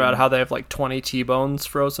talking about how they have like 20 T-bones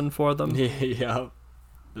frozen for them. Yeah.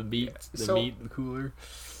 The meat, the cooler.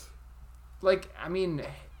 Like, I mean,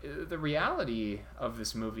 the reality of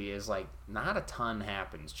this movie is, like, not a ton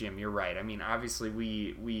happens, Jim. You're right. I mean, obviously,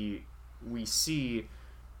 we see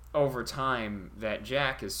over time that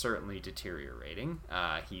Jack is certainly deteriorating.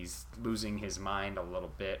 He's losing his mind a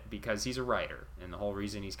little bit because he's a writer, and the whole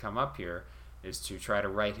reason he's come up here is to try to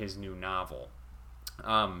write his new novel.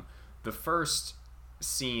 The first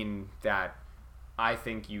scene that I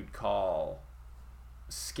think you'd call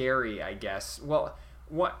scary, I guess. Well,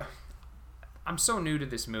 I'm so new to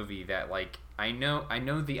this movie that, like, I know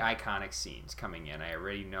the iconic scenes coming in. I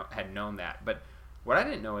already had known that, but what I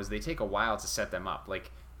didn't know is they take a while to set them up.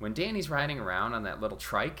 Like, when Danny's riding around on that little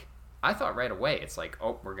trike, I thought right away it's like,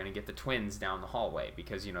 oh, we're gonna get the twins down the hallway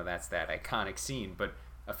because, you know, that's that iconic scene. But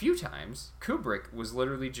a few times Kubrick was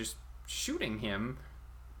literally just shooting him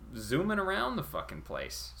zooming around the fucking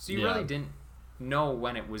place, so you really didn't know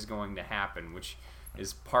when it was going to happen, which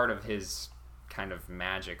is part of his kind of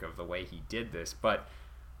magic of the way he did this. But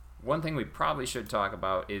one thing we probably should talk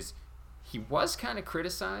about is he was kind of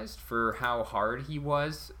criticized for how hard he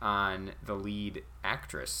was on the lead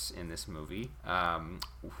actress in this movie.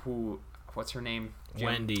 What's her name? Jim?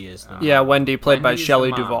 Wendy is the Wendy, played by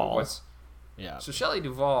Shelley Duvall. So Shelley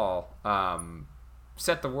Duvall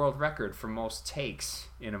set the world record for most takes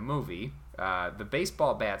in a movie. The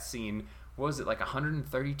baseball bat scene, what was it, like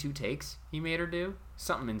 132 takes he made her do?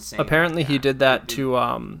 Something insane. Apparently he did that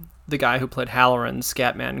to the guy who played Halloran,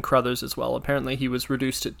 Scatman Crothers, as well. Apparently he was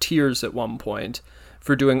reduced to tears at one point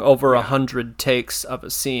for doing over 100 takes of a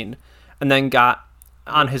scene. And then got,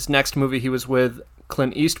 on his next movie he was with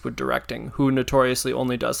Clint Eastwood directing, who notoriously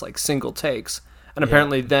only does like single takes. And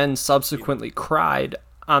apparently then subsequently cried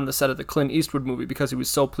on the set of the Clint Eastwood movie because he was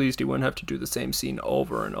so pleased he wouldn't have to do the same scene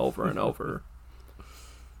over and over and over.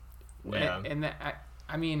 Yeah. And that,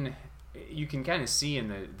 I mean, you can kind of see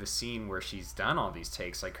in the scene where she's done all these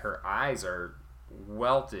takes, like, her eyes are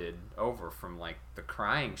welted over from, like, the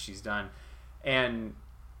crying she's done. And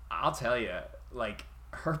I'll tell you, like,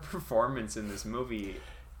 her performance in this movie,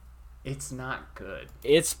 it's not good.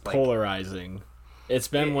 It's like, polarizing. It's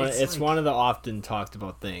been one of the often talked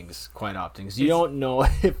about things, quite often, because you don't know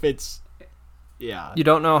if it's... Yeah. You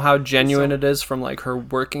don't know how genuine it is from, like, her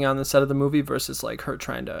working on the set of the movie versus, like, her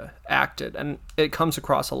trying to act it. And it comes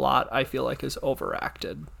across a lot, I feel like, as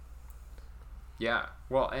overacted. Yeah.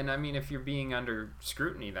 Well, and I mean, if you're being under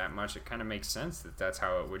scrutiny that much, it kind of makes sense that that's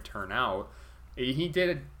how it would turn out. He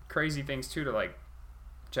did crazy things, too, to, like,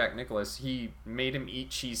 Jack Nicklaus. He made him eat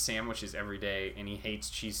cheese sandwiches every day, and he hates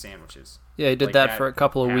cheese sandwiches. Yeah, he did that for a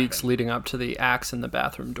couple of weeks leading up to the axe in the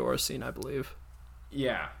bathroom door scene, I believe.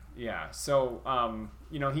 Yeah. Yeah, so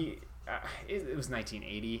you know, it was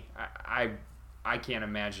 1980. I can't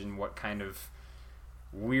imagine what kind of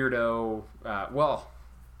weirdo. Well,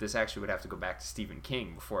 this actually would have to go back to Stephen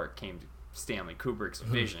King before it came to Stanley Kubrick's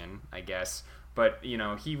vision, I guess. But you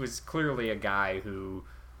know, he was clearly a guy who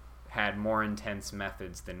had more intense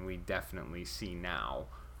methods than we definitely see now.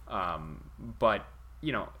 But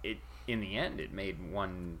you know, in the end, it made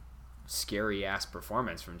one scary ass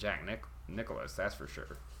performance from Jack Nicklaus. That's for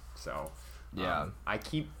sure. So, yeah,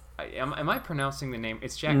 am I pronouncing the name?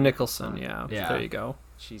 It's Jack Nicholson. Yeah. There you go.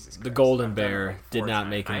 Jesus Christ. The Golden Bear did not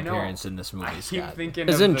make an appearance in this movie. I keep thinking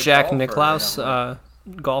Isn't Jack golfer, Nicklaus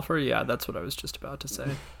golfer? Yeah, that's what I was just about to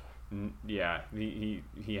say. Yeah, he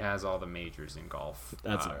has all the majors in golf.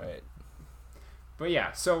 That's all right. But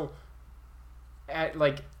yeah, so at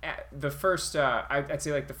the first, I'd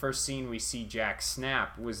say like the first scene we see Jack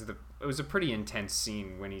snap it was a pretty intense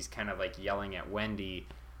scene when he's kind of like yelling at Wendy.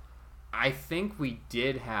 I think we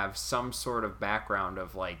did have some sort of background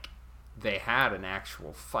of like they had an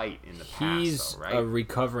actual fight in the past. He's right? a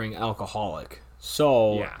recovering alcoholic,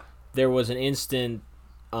 so there was an instant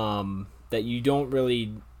that you don't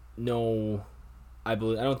really know. I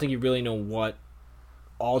don't think you really know what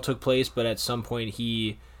all took place, but at some point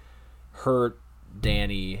he hurt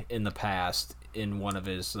Danny in the past in one of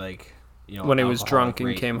his like. You know, when he was drunk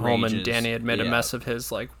and came home rages. And Danny had made a mess of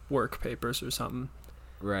his like work papers or something.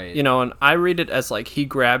 Right. You know, and I read it as like he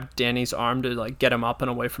grabbed Danny's arm to like get him up and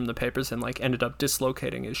away from the papers and like ended up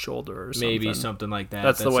dislocating his shoulder or something. Maybe something like that.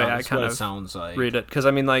 That's the way I kind of sounds like. read it. Because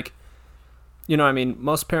I mean, like, you know, I mean,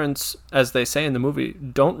 most parents, as they say in the movie,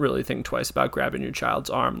 don't really think twice about grabbing your child's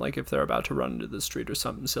arm, like if they're about to run into the street or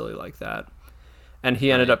something silly like that. And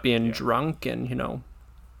he ended up being drunk and, you know,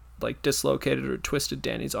 like dislocated or twisted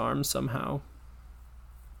Danny's arm somehow.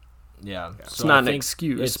 Yeah. It's so not an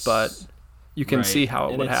excuse, but you can see how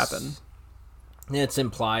it would happen. It's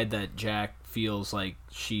implied that Jack feels like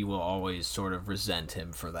she will always sort of resent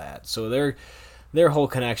him for that. So their whole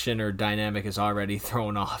connection or dynamic is already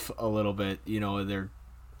thrown off a little bit. You know,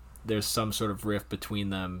 there's some sort of rift between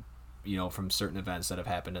them, you know, from certain events that have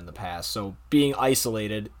happened in the past. So being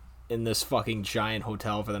isolated in this fucking giant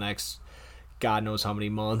hotel for the next God knows how many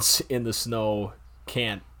months in the snow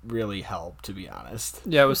can't really help, to be honest.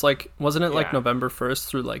 Yeah, it was like, wasn't it like November 1st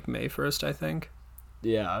through like May 1st, I think?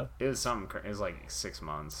 Yeah. It was something, it was like 6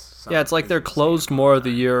 months. Yeah, it's like they're closed more of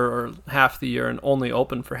the year or half the year and only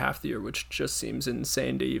open for half the year, which just seems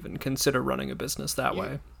insane to even consider running a business that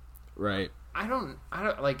way. Right. I don't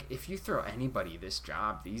like, if you throw anybody this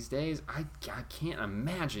job these days, I can't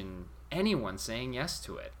imagine anyone saying yes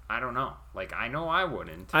to it. I don't know. Like, I know I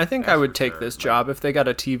wouldn't. I think I would take this job. If they got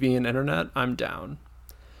a TV and internet, I'm down.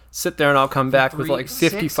 Sit there and I'll come back with like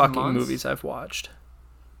 50 fucking movies I've watched.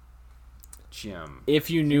 Jim, if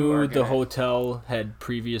you knew the hotel had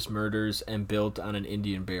previous murders and built on an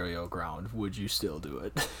Indian burial ground, would you still do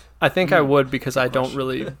it? I think I would, because I don't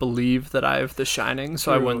really believe that I have The Shining,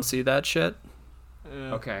 so I wouldn't see that shit.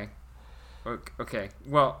 Yeah. Okay.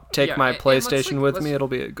 Well, take my PlayStation with me. It'll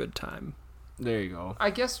be a good time. There you go. I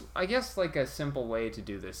guess like a simple way to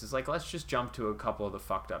do this is like, let's just jump to a couple of the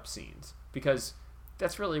fucked up scenes, because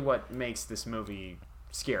that's really what makes this movie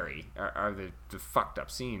scary. Are the fucked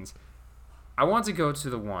up scenes. I want to go to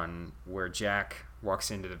the one where Jack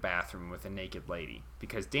walks into the bathroom with a naked lady,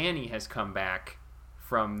 because Danny has come back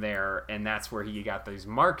from there, and that's where he got those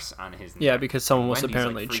marks on his neck. Yeah, because someone was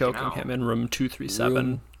apparently choking him in room 237.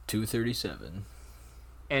 Room 237.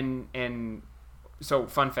 And so,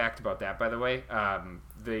 fun fact about that, by the way,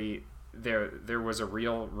 there was a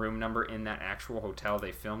real room number in that actual hotel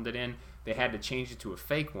they filmed it in. They had to change it to a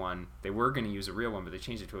fake one. They were going to use a real one, but they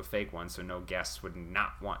changed it to a fake one so no guests would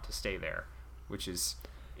not want to stay there, which is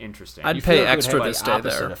interesting. I'd pay extra to stay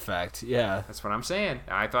there. Effect. Yeah, that's what I'm saying.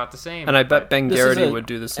 I thought the same. And I bet Ben Garrity would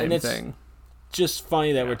do the same thing. Just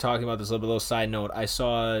funny that we're talking about this a little side note. I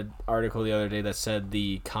saw an article the other day that said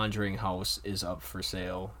the Conjuring house is up for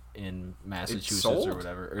sale in Massachusetts or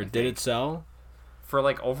whatever. Or did it sell? For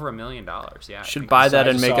like over $1 million, yeah. Should buy that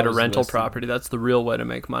and make it a rental property. That's the real way to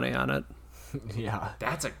make money on it. Yeah.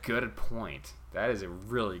 That's a good point. That is a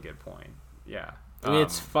really good point. Yeah. I mean,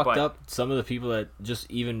 it's fucked up. Some of the people that just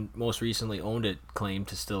even most recently owned it claim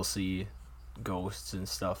to still see ghosts and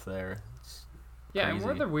stuff there. Yeah, and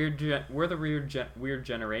we're the weird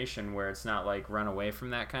generation where it's not like run away from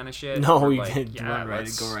that kind of shit. No, we can go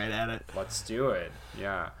right at it. Let's do it.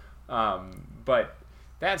 Yeah. But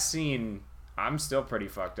that scene, I'm still pretty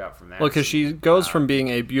fucked up from that. Well, because she goes from being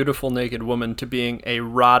a beautiful naked woman to being a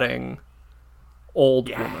rotting old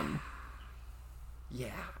woman.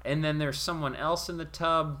 Yeah. And then there's someone else in the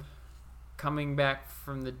tub coming back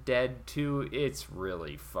from the dead too. It's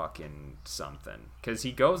really fucking something. Because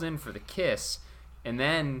he goes in for the kiss, and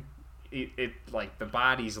then it like the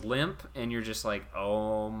body's limp, and you're just like,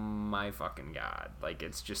 oh my fucking god. Like,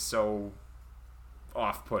 it's just so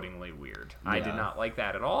off-puttingly weird. Yeah. I did not like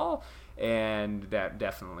that at all, and that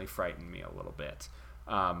definitely frightened me a little bit.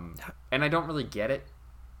 And I don't really get it,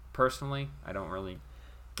 personally. I don't really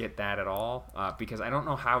get that at all, because I don't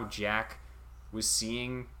know how Jack was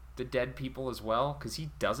seeing the dead people as well, because he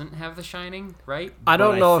doesn't have The Shining, right? I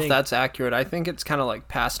don't know if that's accurate. I think it's kind of like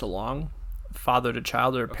passed along, father to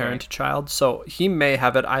child or parent to child, so he may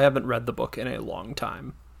have it. I haven't read the book in a long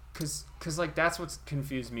time. Because like, that's what's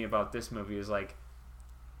confused me about this movie is like,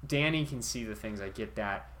 Danny can see the things, I get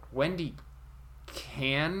that. Wendy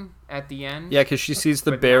can at the end. Yeah, because she sees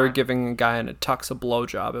the bear giving a guy in a tux a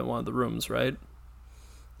blowjob in one of the rooms, right?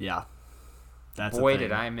 Yeah. Boy,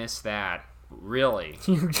 did I miss that. Really?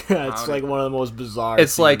 It's like one of the most bizarre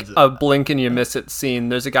It's like a blink and you miss it scene.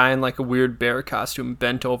 There's a guy in like a weird bear costume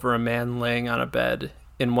bent over a man laying on a bed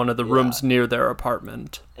in one of the rooms near their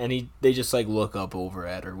apartment. And they just like look up over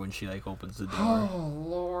at her when she like opens the door. Oh,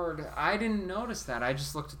 Lord. I didn't notice that. I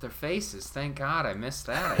just looked at their faces. Thank God I missed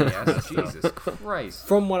that, I guess. Jesus Christ.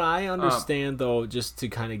 From what I understand, though, just to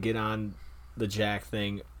kind of get on the Jack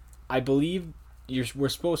thing, I believe we're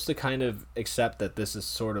supposed to kind of accept that this is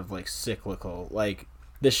sort of like cyclical. Like,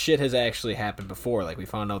 this shit has actually happened before. Like, we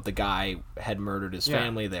found out the guy had murdered his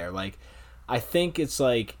family there. Like, I think it's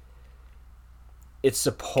like, it's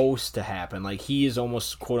supposed to happen. Like, he is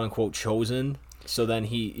almost quote unquote chosen So then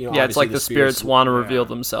he, yeah, it's like the spirits want to reveal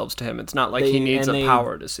themselves to him. It's not like he needs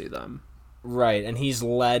power to see them. Right, and he's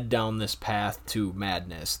led down this path to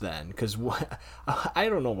madness then, because I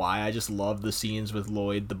don't know why, I just love the scenes with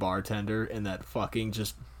Lloyd, the bartender, and that fucking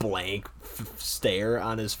just blank stare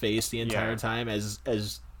on his face the entire time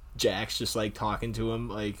as Jack's just, like, talking to him,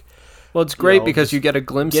 like... Well, it's great because you get a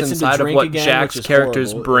glimpse inside of what Jack's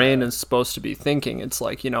character's brain is supposed to be thinking. It's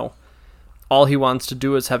like, all he wants to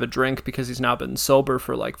do is have a drink because he's now been sober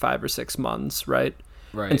for, like, 5 or 6 months, right?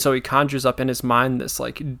 Right. And so he conjures up in his mind this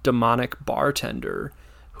like demonic bartender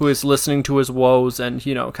who is listening to his woes and,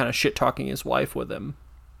 kind of shit talking his wife with him.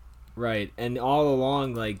 Right. And all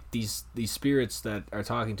along, like these spirits that are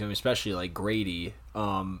talking to him, especially like Grady,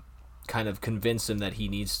 kind of convince him that he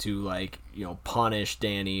needs to like, punish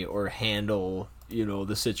Danny or handle,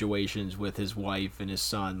 the situations with his wife and his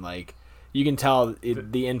son. Like you can tell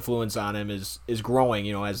the influence on him is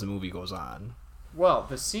growing, as the movie goes on. Well,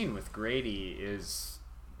 the scene with Grady is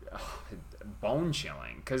bone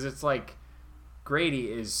chilling because it's like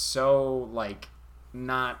Grady is so like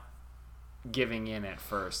not giving in at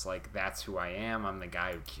first, like that's who I am, I'm the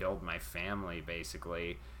guy who killed my family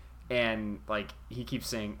basically, and like he keeps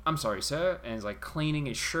saying I'm sorry sir, and he's like cleaning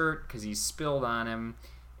his shirt because he's spilled on him,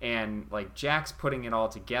 and like Jack's putting it all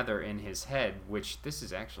together in his head, which this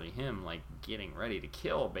is actually him like getting ready to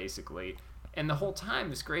kill basically, and the whole time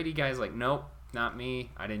this Grady guy's like nope, not me,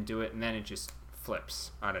 I didn't do it, and then it just flips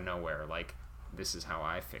out of nowhere like this is how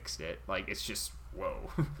I fixed it. Like it's just whoa.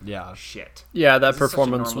 Yeah. Shit. Yeah, that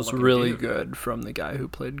performance was really good from the guy who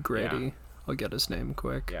played Grady. Yeah. I'll get his name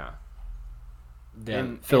quick. Yeah.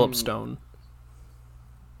 Philip Stone.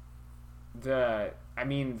 I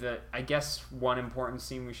guess one important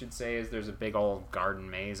scene we should say is there's a big old garden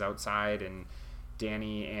maze outside, and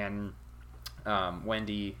Danny and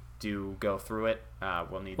Wendy do go through it.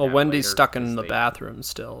 Wendy's stuck in the bathroom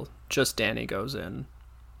still. Just Danny goes in.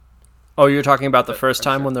 Oh, you're talking about the first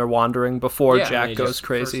time when they're wandering before Jack goes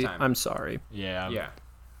crazy? I'm sorry. Yeah.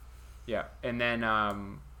 Yeah. And then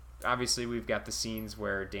obviously we've got the scenes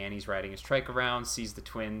where Danny's riding his trike around, sees the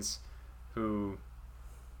twins who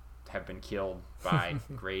have been killed by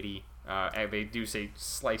Grady. They do say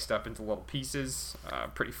sliced up into little pieces,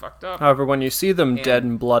 pretty fucked up. However, when you see them dead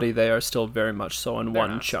and bloody, they are still very much so in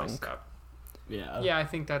one chunk. Yeah, I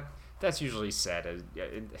think that's usually said.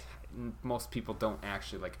 Most people don't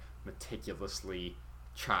actually like meticulously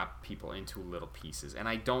chop people into little pieces, and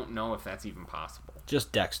I don't know if that's even possible.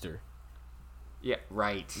 Just Dexter. Yeah,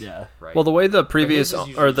 right. Yeah. Right. Well, the way the previous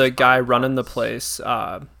or the guy running the place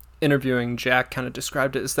interviewing Jack kind of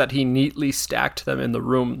described it is that he neatly stacked them in the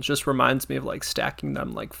room. Just reminds me of like stacking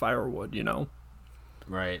them like firewood,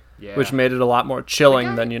 Right. Yeah. Which made it a lot more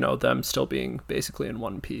chilling than them still being basically in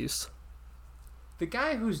one piece. The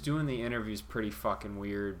guy who's doing the interview is pretty fucking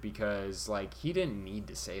weird because, like, he didn't need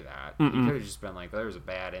to say that. He could have just been like, there was a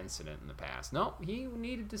bad incident in the past. No, he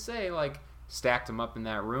needed to say, like, stacked him up in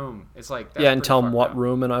that room. It's like, that's and tell him what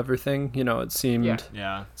room and everything. It seemed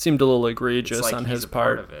seemed a little egregious like on his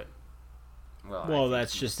part part. Of it. Well,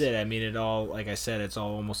 that's just it. I mean, it all, like I said, it's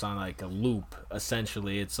all almost on like a loop,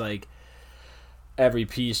 essentially. It's like every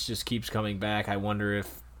piece just keeps coming back. I wonder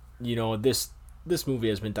if, this movie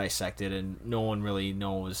has been dissected and no one really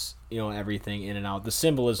knows, everything in and out. The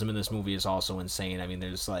symbolism in this movie is also insane. I mean,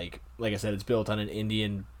 there's like I said, it's built on an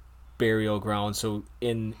Indian burial ground. So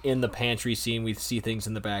in the pantry scene, we see things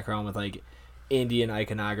in the background with like Indian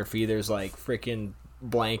iconography. There's like freaking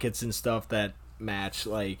blankets and stuff that match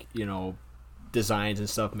like, designs and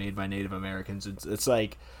stuff made by Native Americans. It's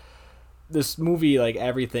like this movie, like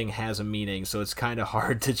everything has a meaning, so it's kind of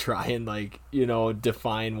hard to try and like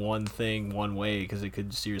define one thing one way because it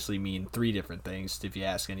could seriously mean 3 different things if you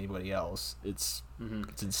ask anybody else. It's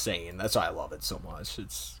insane. That's why I love it so much.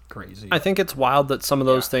 It's crazy. I think it's wild that some of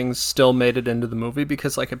those things still made it into the movie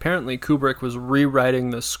because like apparently Kubrick was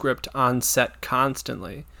rewriting the script on set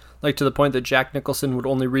constantly, like to the point that Jack Nicholson would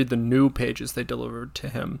only read the new pages they delivered to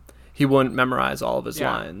him. He wouldn't memorize all of his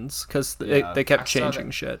lines because they kept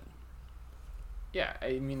changing shit. Yeah,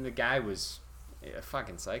 I mean, the guy was a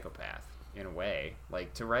fucking psychopath in a way.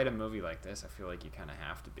 Like, to write a movie like this, I feel like you kind of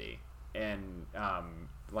have to be. And,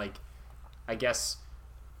 I guess,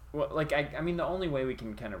 I mean, the only way we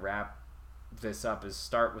can kind of wrap this up is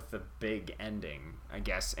start with the big ending, I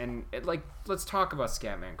guess. And, let's talk about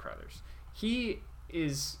Scatman Crothers. He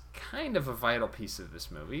is kind of a vital piece of this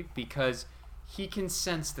movie because he can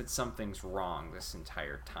sense that something's wrong this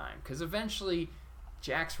entire time. Because eventually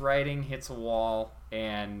Jack's writing hits a wall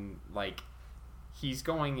and he's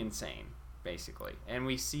going insane basically, and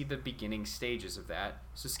we see the beginning stages of that.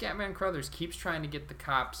 So Scatman Crothers keeps trying to get the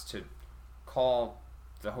cops to call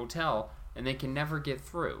the hotel, and they can never get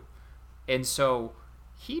through. And so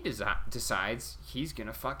he decides he's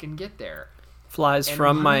gonna fucking get there. Flies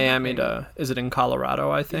from Miami to, is it in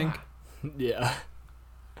Colorado, I think? Yeah.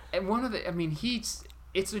 And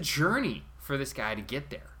it's a journey for this guy to get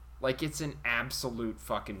there. Like, it's an absolute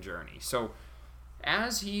fucking journey. So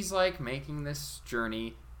as he's like making this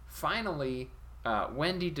journey, finally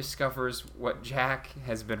Wendy discovers what Jack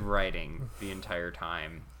has been writing the entire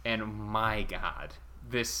time. And my God,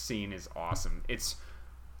 this scene is awesome. It's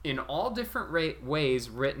in all different ways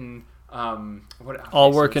written.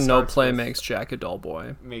 All work and no play makes Jack a dull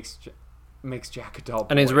boy. Makes Jack a dull boy.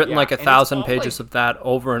 And he's written like 1,000 pages of that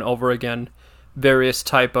over and over again. Various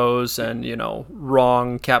typos and,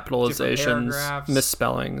 wrong capitalizations,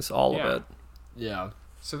 misspellings, all of it. Yeah.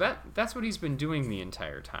 So that's what he's been doing the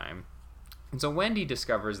entire time. And so Wendy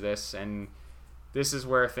discovers this, and this is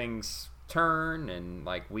where things turn, and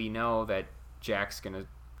like we know that Jack's gonna,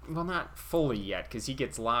 well, not fully yet, because he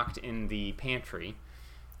gets locked in the pantry,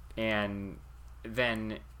 and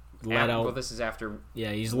then well, this is after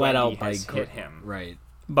he's Wendy let out by hit him, right,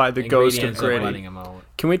 by the ghost of Grady.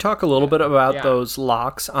 Can we talk a little bit about those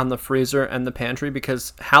locks on the freezer and the pantry?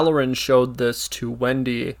 Because Halloran showed this to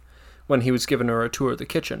Wendy when he was giving her a tour of the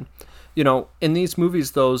kitchen. In these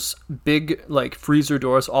movies, those big like freezer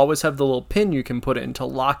doors always have the little pin you can put in to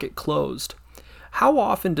lock it closed. How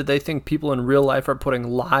often do they think people in real life are putting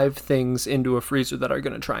live things into a freezer that are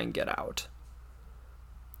going to try and get out?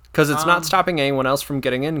 Because it's not stopping anyone else from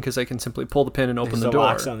getting in, because they can simply pull the pin and open the door.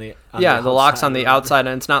 Locks on the lock's on the outside,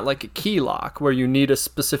 and it's not like a key lock where you need a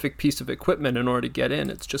specific piece of equipment in order to get in.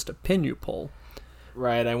 It's just a pin you pull.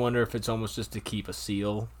 Right, I wonder if it's almost just to keep a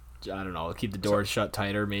seal. I don't know, keep the door shut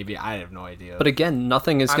tighter, maybe. I have no idea. But again,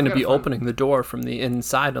 nothing is going to be opening the door from the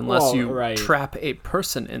inside unless you trap a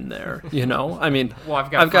person in there, I mean,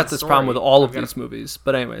 I've got this problem with all of these movies.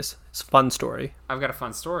 But anyways, it's a fun story. I've got a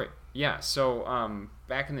fun story. Yeah, so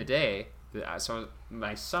back in the day, so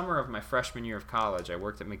my summer of my freshman year of college, I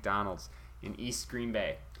worked at McDonald's in East Green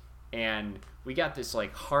Bay. And we got this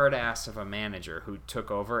like hard ass of a manager who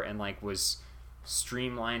took over and like was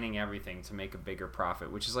streamlining everything to make a bigger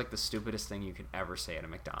profit, which is like the stupidest thing you could ever say at a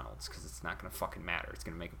McDonald's, because it's not going to fucking matter. It's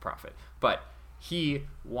going to make a profit. But he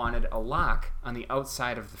wanted a lock on the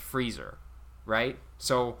outside of the freezer, right?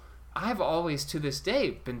 So I've always, to this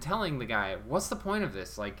day, been telling the guy, what's the point of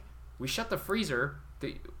this? Like, we shut the freezer.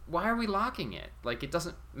 Why are we locking it? Like, it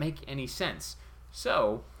doesn't make any sense.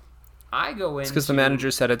 So I go in. It's because the manager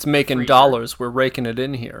said it's making dollars. We're raking it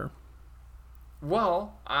in here.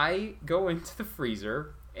 Well, I go into the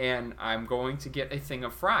freezer, and I'm going to get a thing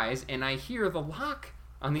of fries, and I hear the lock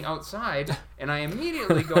on the outside, and I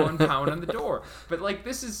immediately go and pound on the door. But, like,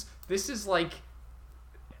 this is like,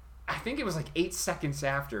 I think it was like 8 seconds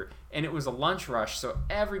after, and it was a lunch rush, so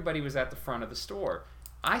everybody was at the front of the store.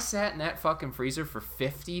 I sat in that fucking freezer for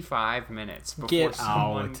 55 minutes before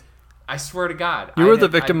someone... Out. I swear to God. You were the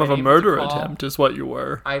victim of a murder attempt, is what you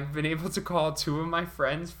were. I've been able to call 2 of my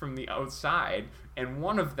friends from the outside, and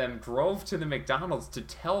one of them drove to the McDonald's to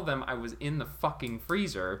tell them I was in the fucking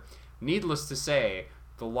freezer. Needless to say,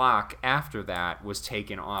 the lock after that was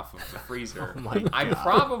taken off of the freezer. Oh my God. I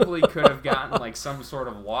probably could have gotten like some sort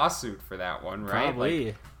of lawsuit for that one, right? Probably.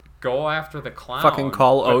 Like, go after the clown. Fucking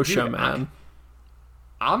call OSHA, dude, man.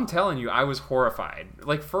 I'm telling you, I was horrified.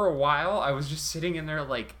 Like, for a while, I was just sitting in there,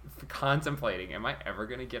 like, contemplating, am I ever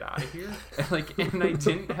going to get out of here? And I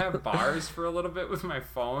didn't have bars for a little bit with my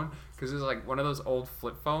phone, because it was, like, one of those old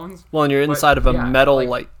flip phones. Well, and you're inside of a metal,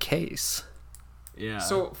 like, case. Yeah.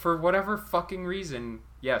 So, for whatever fucking reason,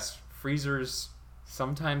 yes, freezers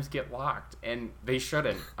sometimes get locked, and they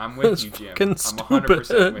shouldn't. I'm with you, Jim. I'm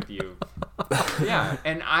 100% with you. Yeah,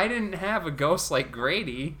 and I didn't have a ghost like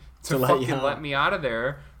Grady to fucking let me out of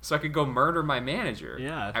there so I could go murder my manager.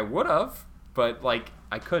 Yeah. I would have, but, like,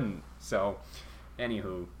 I couldn't. So,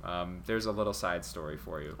 anywho, there's a little side story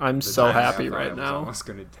for you. I'm so happy right now.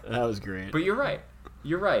 That was great. But you're right.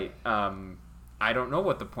 I don't know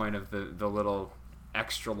what the point of the little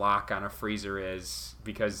extra lock on a freezer is,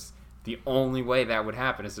 because the only way that would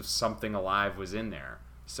happen is if something alive was in there.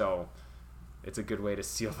 So, it's a good way to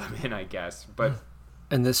seal them in, I guess. But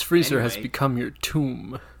and this freezer has become your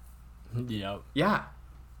tomb. Yep. Yeah.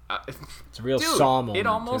 It's a real saw moment. It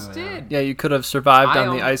almost did. Yeah, you could have survived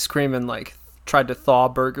on the ice cream and, like, tried to thaw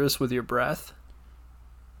burgers with your breath.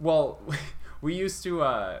 Well, we used to,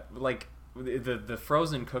 like, the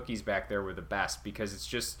frozen cookies back there were the best, because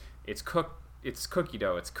it's cookie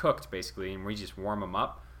dough. It's cooked, basically, and we just warm them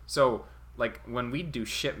up. So, like when we'd do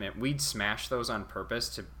shipment, we'd smash those on purpose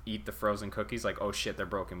to eat the frozen cookies. Like, oh shit, they're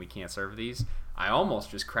broken, we can't serve these. I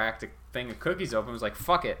almost just cracked a thing of cookies open. Was like,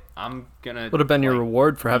 fuck it, I'm gonna. Would have been your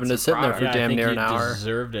reward for having to sit in there for damn near an hour.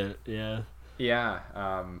 Deserved it. Yeah. Yeah,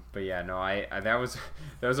 but yeah, no, I that was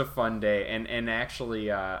a fun day, and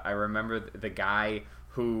actually, I remember the guy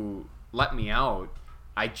who let me out.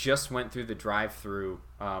 I just went through the drive-through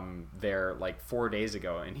there like 4 days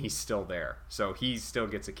ago, and he's still there, so he still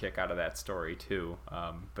gets a kick out of that story too.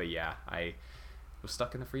 But yeah, I was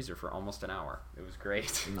stuck in the freezer for almost an hour. It was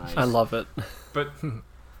great. Nice. I love it. But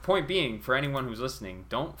point being, for anyone who's listening,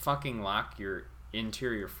 don't fucking lock your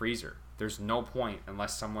interior freezer. There's no point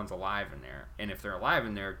unless someone's alive in there. And if they're alive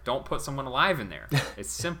in there, don't put someone alive in there.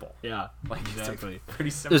 It's simple. Yeah, like, exactly. It's a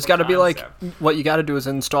pretty simple There's got to be like, what you got to do is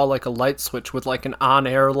install like a light switch with like an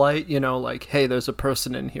on-air light, you know, like, hey, there's a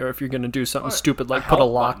person in here. If you're going to do something stupid, like put a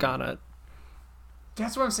lock on it.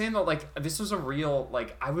 That's what I'm saying though. Like, this was a real,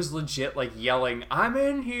 like, I was legit like yelling, I'm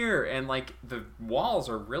in here. And like the walls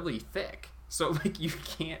are really thick. So like you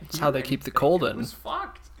can't. That's how they keep the cold in. It was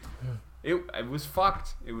fucked. It was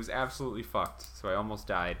fucked. It was absolutely fucked. So I almost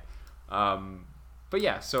died. But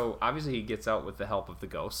yeah, so obviously he gets out with the help of the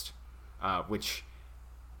ghost, which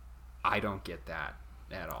I don't get that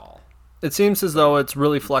at all. It seems as though it's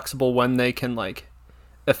really flexible when they can like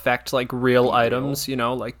affect like real items, you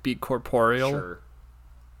know, like be corporeal. Sure.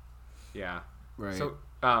 Yeah. Right. So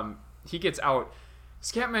he gets out.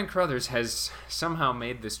 Scatman Crothers has somehow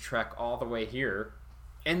made this trek all the way here.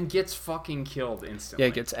 And gets fucking killed instantly.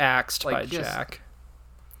 Yeah, gets axed by Jack.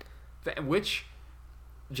 Which,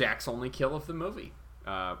 Jack's only kill of the movie.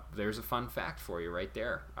 There's a fun fact for you right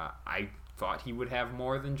there. I thought he would have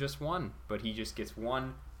more than just one, but he just gets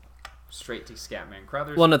one straight to Scatman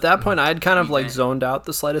Crothers. Well, and at that point, I had kind of like zoned out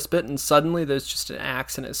the slightest bit, and suddenly there's just an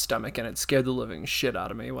axe in his stomach, and it scared the living shit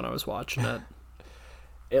out of me when I was watching it.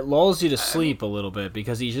 It lulls you to sleep a little bit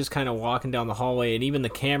because he's just kind of walking down the hallway, and even the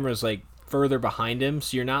camera's like further behind him,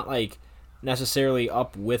 so you're not like necessarily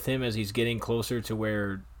up with him as he's getting closer to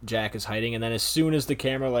where Jack is hiding, and then as soon as the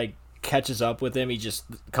camera like catches up with him, he just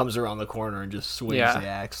comes around the corner and just swings the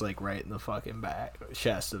axe like right in the fucking back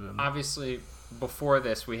chest of him. Obviously, before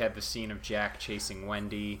this, we had the scene of Jack chasing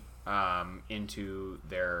Wendy into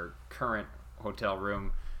their current hotel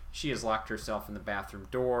room. She has locked herself in the bathroom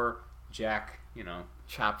door. Jack,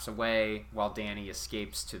 chops away while Danny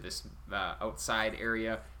escapes to this outside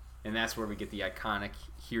area. And that's where we get the iconic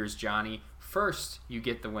 "Here's Johnny." First, you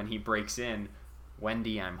get the when he breaks in,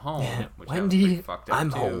 "Wendy, I'm home," which Wendy, fucked up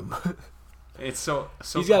I'm too. home. It's so.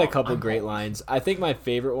 He's got a couple great lines. I think my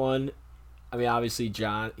favorite one, I mean, obviously,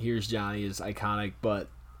 "Here's Johnny" is iconic, but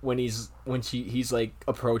when he's like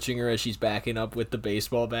approaching her as she's backing up with the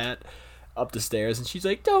baseball bat up the stairs, and she's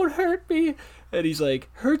like, "Don't hurt me," and he's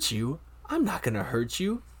like, "Hurt you? I'm not gonna hurt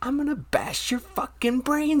you. I'm gonna bash your fucking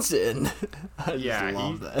brains in." I just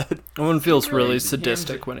love that. One feels really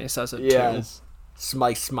sadistic when he says it too. It's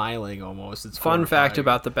like smiling almost. It's fun fact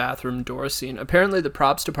about the bathroom door scene. Apparently the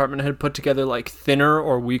props department had put together like thinner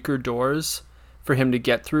or weaker doors for him to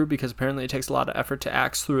get through because apparently it takes a lot of effort to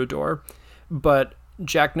axe through a door. But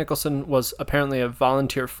Jack Nicholson was apparently a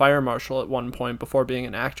volunteer fire marshal at one point before being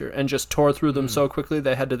an actor and just tore through them so quickly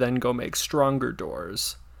they had to then go make stronger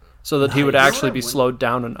doors. So that he would actually be slowed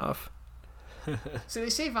down enough. So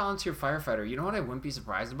they say volunteer firefighter. You know what I wouldn't be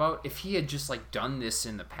surprised about? If he had just like done this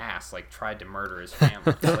in the past, like tried to murder his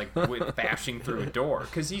family, like with bashing through a door.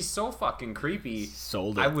 Because he's so fucking creepy.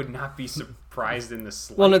 Sold it. I would not be surprised in the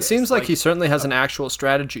slightest. Well, and it seems like he certainly has an actual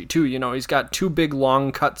strategy too. He's got two big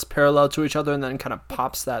long cuts parallel to each other and then kind of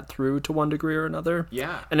pops that through to one degree or another.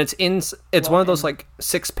 Yeah. And it's one of those like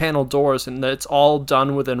 6-panel doors and it's all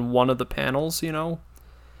done within one of the panels,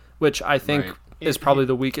 which I think is probably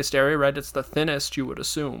the weakest area, right? It's the thinnest, you would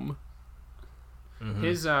assume. Mm-hmm.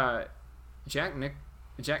 His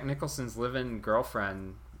Jack Nicholson's live-in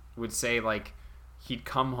girlfriend would say like he'd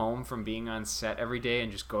come home from being on set every day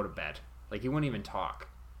and just go to bed. Like he wouldn't even talk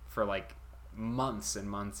for like months and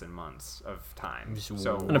months and months of time.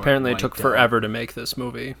 And apparently it took forever to make this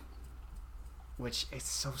movie. Which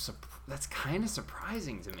is that's kind of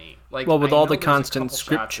surprising to me. Like, well, with all the constant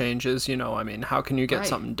script changes, how can you get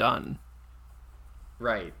something done?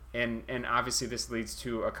 Right, and obviously this leads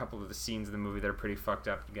to a couple of the scenes in the movie that are pretty fucked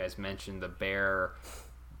up. You guys mentioned the bear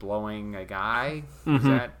blowing a guy. Mm-hmm. Is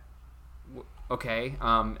that okay?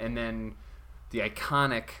 And then the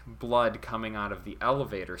iconic blood coming out of the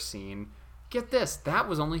elevator scene. Get this, that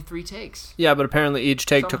was only 3 takes. Yeah, but apparently each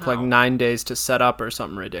take took like 9 days to set up or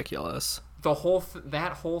something ridiculous. The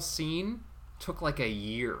that whole scene took like a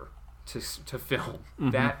year to film. Mm-hmm.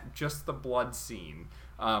 That just the blood scene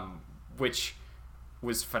which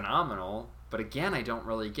was phenomenal. But again, I don't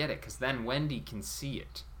really get it, because then Wendy can see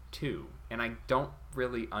it too, and I don't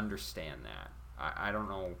really understand that. I don't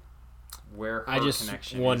know where her connection is. I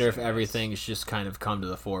just wonder if everything's just kind of come to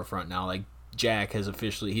the forefront now. Like, Jack has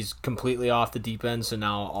he's completely off the deep end, so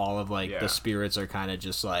now all of the spirits are kind of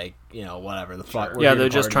just like, whatever the fuck. Yeah, they're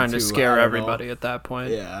just trying to scare everybody at that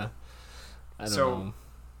point. Yeah. I don't know.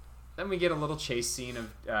 Then we get a little chase scene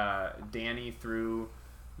of Danny through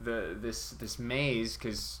this maze,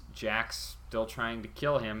 because Jack's still trying to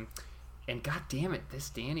kill him, and god damn it, this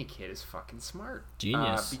Danny kid is fucking smart.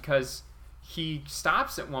 Genius. Because he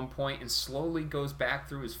stops at one point and slowly goes back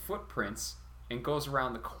through his footprints and goes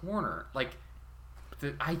around the corner. Like,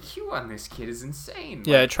 the IQ on this kid is insane.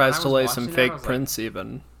 Yeah, it tries to lay some fake prints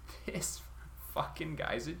even. This fucking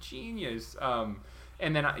guy's a genius.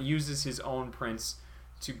 And then uses his own prints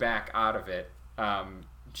to back out of it.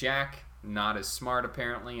 Jack, not as smart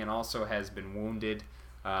apparently, and also has been wounded.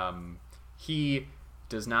 He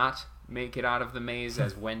does not make it out of the maze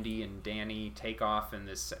as Wendy and Danny take off in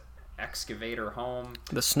this excavator home.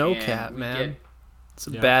 The Snowcat, man. It's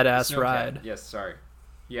a badass ride. Yes, sorry.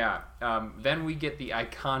 Yeah. Then we get the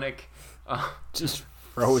iconic just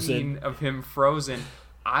frozen scene of him frozen.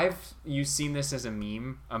 You've seen this as a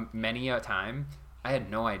meme many a time. I had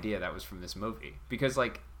no idea that was from this movie, because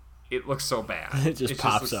it looks so bad. It just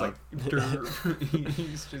pops up.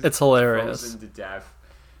 He's just it's hilarious. Frozen to death.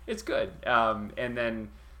 It's good. And then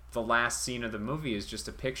the last scene of the movie is just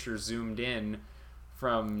a picture zoomed in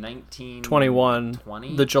from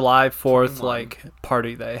 1921, the July 4th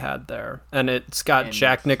party they had there, and it's got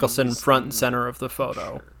Jack Nicholson front and center of the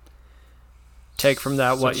photo. Sure. Take from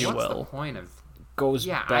that what you will. What's the point of goes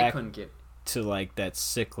back I couldn't get to that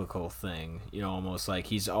cyclical thing, almost like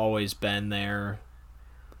he's always been there,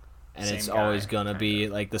 and it's always gonna be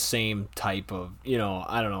the same type of,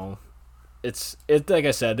 I don't know. It's like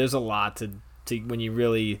I said, there's a lot to when you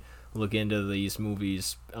really look into these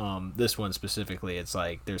movies. This one specifically, it's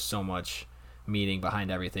there's so much meaning behind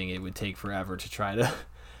everything. It would take forever to try to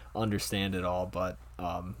understand it all, but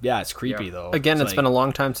it's creepy though. Again, it's been a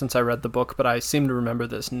long time since I read the book, but I seem to remember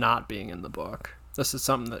this not being in the book. This is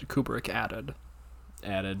something that Kubrick added.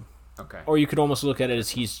 Okay. Or you could almost look at it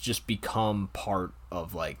as he's just become part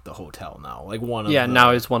of the hotel now, one of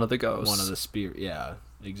now he's one of the ghosts, one of the spirit. Yeah,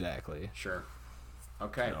 exactly. Sure.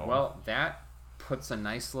 Okay. Well, that puts a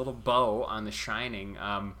nice little bow on The Shining.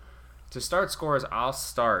 To start scores, I'll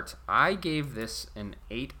start. I gave this an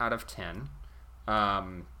 8 out of 10.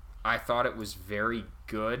 I thought it was very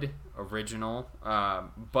good, original,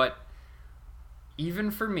 but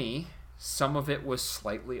even for me, some of it was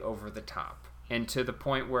slightly over the top, and to the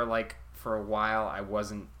point where for a while I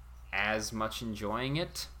wasn't as much enjoying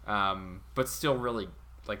it, but still really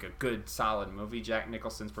a good solid movie. Jack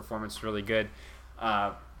Nicholson's performance is really good.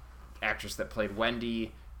 Actress that played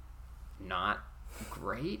Wendy, not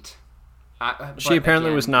great. She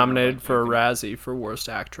apparently was nominated for a Razzie for Worst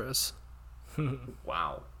Actress.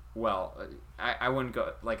 Wow. Well, I wouldn't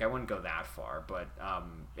go that far, but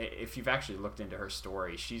if you've actually looked into her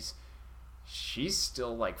story, she's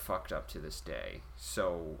still fucked up to this day.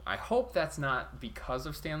 So I hope that's not because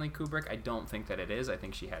of Stanley Kubrick. I don't think that it is. I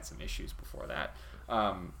think she had some issues before that.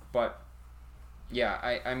 But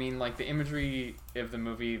yeah, I mean the imagery of the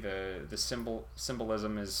movie, the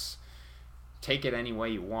symbolism is, take it any way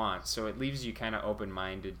you want. So it leaves you kind of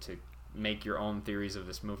open-minded to make your own theories of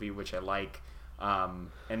this movie, which I like. And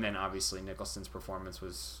then obviously Nicholson's performance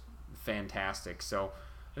was fantastic. So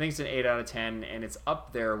I think it's an 8 out of 10, and it's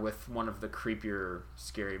up there with one of the creepier,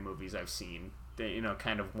 scary movies I've seen.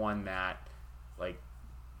 Kind of one that,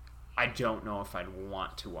 I don't know if I'd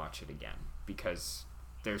want to watch it again, because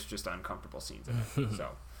there's just uncomfortable scenes in it. So,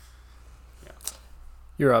 yeah.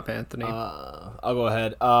 You're up, Anthony. I'll go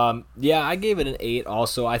ahead. I gave it an 8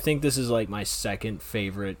 also. I think this is my second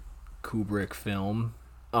favorite Kubrick film.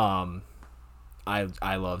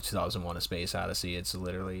 I love 2001: A Space Odyssey. It's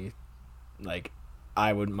literally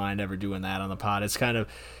I wouldn't mind ever doing that on the pod. It's kind of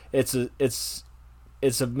it's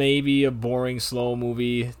a maybe a boring slow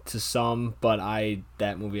movie to some, but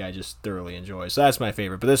that movie I just thoroughly enjoy. So that's my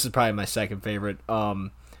favorite. But this is probably my second favorite.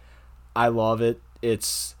 I love it.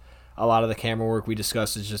 It's a lot of the camera work we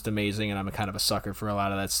discussed is just amazing, and I'm a kind of a sucker for a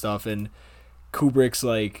lot of that stuff. And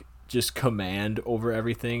Kubrick's just command over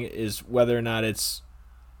everything is, whether or not it's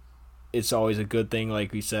always a good thing,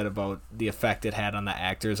 like we said about the effect it had on the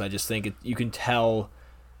actors. I just think you can tell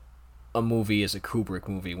a movie is a Kubrick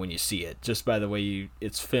movie when you see it, just by the way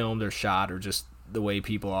it's filmed or shot, or just the way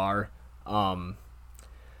people are. A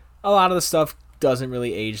lot of the stuff doesn't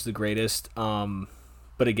really age the greatest.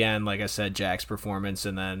 But again, like I said, Jack's performance,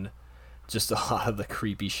 and then just a lot of the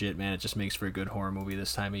creepy shit, man. It just makes for a good horror movie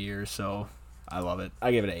this time of year, so I love it.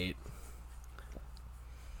 I give it an 8.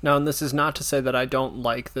 Now, and this is not to say that I don't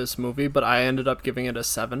like this movie, but I ended up giving it a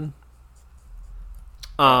 7.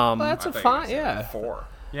 Well, that's a fine, yeah. 4.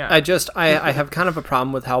 Yeah. I have kind of a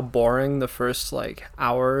problem with how boring the first like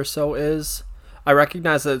hour or so is. I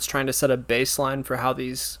recognize that it's trying to set a baseline for how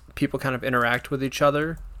these people kind of interact with each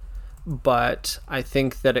other, but I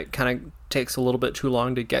think that it kind of takes a little bit too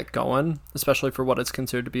long to get going, especially for what it's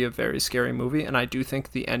considered to be a very scary movie. And I do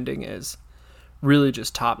think the ending is really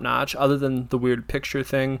just top notch, other than the weird picture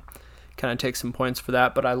thing. Kind of take some points for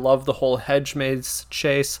that, but I love the whole hedge maze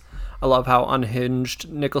chase. I love how unhinged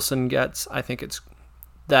Nicholson gets. I think it's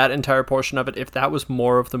that entire portion of it, if that was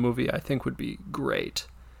more of the movie, I think would be great.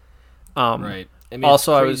 Right. I mean,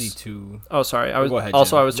 also, I was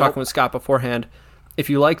talking with Scott beforehand. If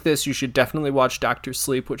you like this, you should definitely watch Dr.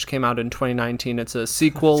 Sleep, which came out in 2019. It's a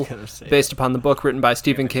sequel based upon the book written by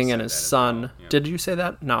Stephen King and his son. Well. Yeah. Did you say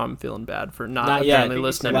that? Now I'm feeling bad for not apparently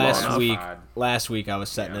listening. Last week I was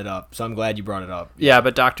setting it up, so I'm glad you brought it up. Yeah,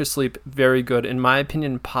 but Dr. Sleep, very good. In my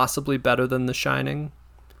opinion, possibly better than The Shining.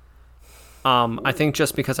 I think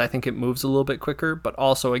just because I think it moves a little bit quicker, but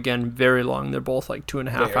also, again, very long. They're both like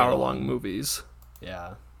 2.5 hour long movies.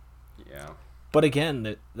 Yeah. Yeah. But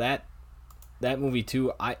again, that movie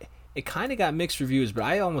too, it kind of got mixed reviews, but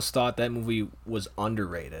I almost thought that movie was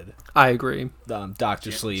underrated. I agree.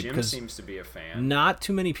 Dr. Sleep. Jim seems to be a fan. Not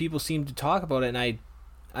too many people seem to talk about it, and I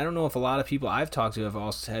don't know if a lot of people I've talked to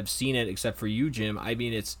have seen it, except for you, Jim. I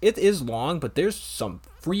mean, it is long, but there's some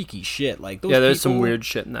freaky shit. Like there's some weird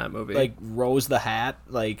shit in that movie. Like Rose the Hat,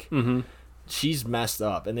 she's messed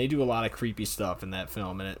up, and they do a lot of creepy stuff in that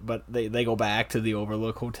film. But they go back to the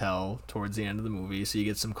Overlook Hotel towards the end of the movie, so you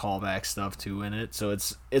get some callback stuff too in it. So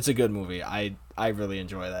it's a good movie. I really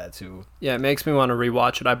enjoy that too. Yeah, it makes me want to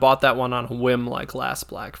rewatch it. I bought that one on a whim, like last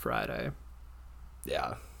Black Friday.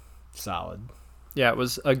 Yeah, solid. Yeah, it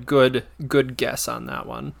was a good guess on that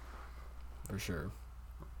one. For sure.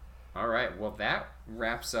 All right, well, that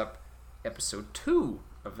wraps up episode 2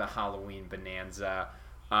 of the Halloween Bonanza.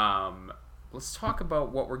 Let's talk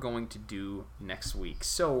about what we're going to do next week.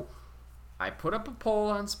 So, I put up a poll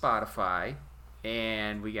on Spotify,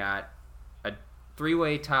 and we got a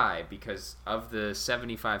 3-way tie because of the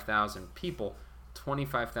 75,000 people,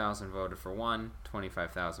 25,000 voted for one,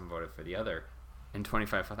 25,000 voted for the other, and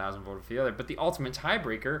 25,000 voted for the other. But the ultimate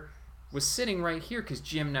tiebreaker was sitting right here because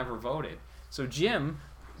Jim never voted. So Jim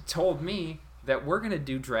told me that we're going to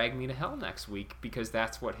do Drag Me to Hell next week because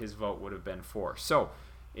that's what his vote would have been for. So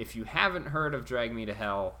if you haven't heard of Drag Me to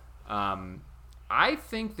Hell, I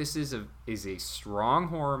think this is a strong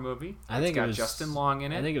horror movie. It's got Justin Long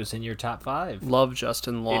in it. I think it was in your top 5. Love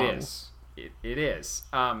Justin Long. It is. It is.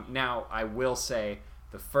 Now, I will say,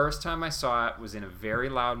 the first time I saw it was in a very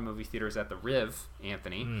loud movie theater. It was at the Riv,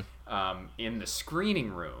 Anthony, in the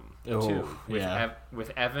screening room, too,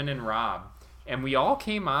 with Evan and Rob. And we all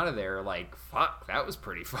came out of there like, fuck, that was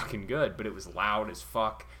pretty fucking good, but it was loud as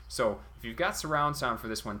fuck. So if you've got surround sound for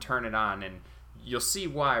this one, turn it on, and you'll see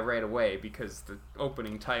why right away, because the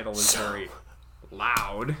opening title is very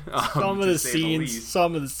loud. Some of the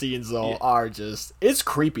scenes though are just, it's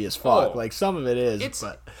creepy as fuck. Like some of it is, it's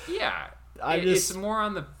more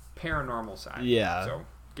on the paranormal side. Yeah. So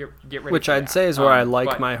get ready. Which I'd say is where I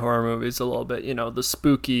like my horror movies a little bit. You know, the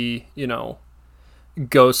spooky,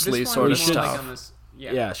 ghostly sort of stuff.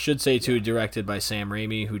 Should say too, directed by Sam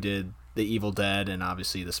Raimi, who did The Evil Dead and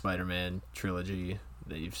obviously the Spider-Man trilogy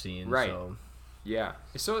that you've seen. Right. So. Yeah.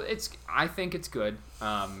 So I think it's good,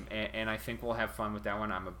 and I think we'll have fun with that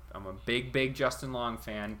one. I'm a big Justin Long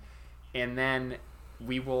fan, and then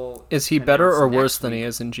we will. Is he better or worse than he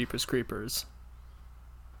is in Jeepers Creepers?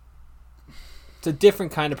 It's a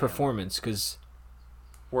different kind of performance, because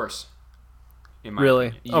worse. In my really?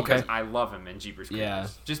 opinion. Okay. Because I love him in Jeepers Creepers. Yeah.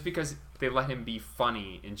 Just because they let him be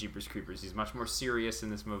funny in Jeepers Creepers. He's much more serious in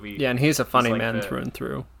this movie. Yeah, and he's a funny man through and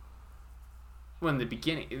through. Well, in the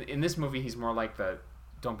beginning, in this movie, he's more like the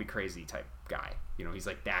 "don't be crazy" type guy. He's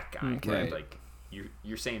like that guy. Okay. Right? Like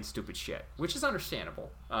you're saying stupid shit, which is understandable.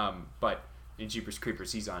 But in Jeepers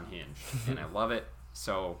Creepers, he's unhinged, and I love it.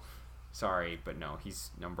 So sorry, but no, he's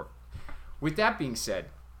number. With that being said,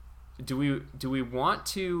 do we want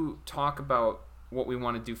to talk about what we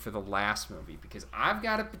want to do for the last movie? Because I've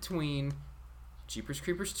got it between Jeepers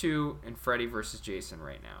Creepers 2 and Freddy vs. Jason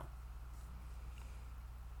right now.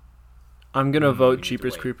 I'm going to vote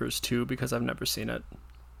Jeepers Creepers 2 because I've never seen it.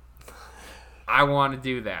 I want to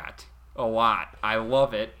do that a lot. I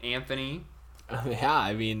love it. Anthony? Yeah,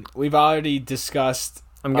 I mean, we've already discussed...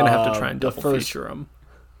 I'm going to have to try and double feature them.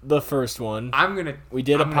 the first one. We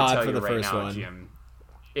did a pod for the first one, Jim.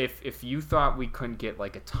 If you thought we couldn't get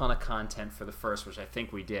like a ton of content for the first, which I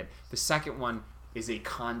think we did, the second one is a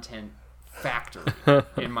content factory,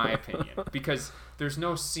 in my opinion, because there's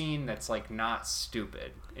no scene that's like not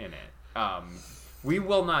stupid in it. We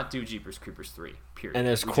will not do Jeepers Creepers 3, period. And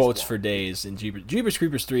there's quotes for days in Jeepers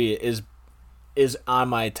Creepers 3 is on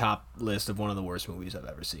my top list of one of the worst movies I've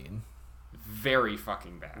ever seen. Very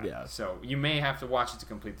fucking bad. Yeah. So you may have to watch it to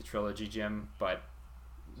complete the trilogy, Jim, but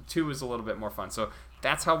 2 is a little bit more fun. So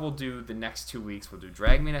that's how we'll do the next 2 weeks. We'll do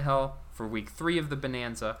Drag Me to Hell for week 3 of the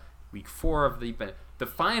Bonanza. Week 4 of the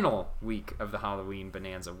final week of the Halloween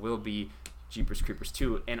Bonanza will be Jeepers Creepers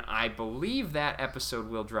 2, and I believe that episode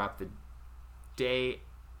will drop the day.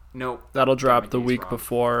 No, that'll drop the week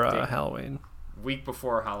before Halloween. Week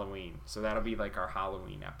before Halloween, so that'll be like our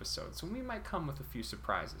Halloween episode. So we might come with a few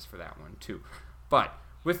surprises for that one too. But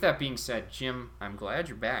with that being said, Jim, I'm glad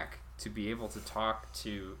you're back to be able to talk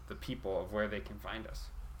to the people of where they can find us.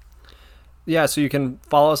 Yeah, so you can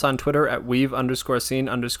follow us on Twitter at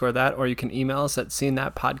weave_scene_that, or you can email us at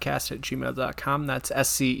scenethatpodcast@gmail.com. That's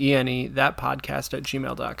SCENE,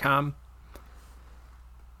 thatpodcast@gmail.com.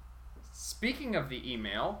 Speaking of the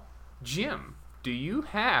email, Jim, do you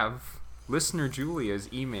have listener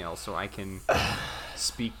Julia's email so I can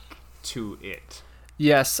speak to it?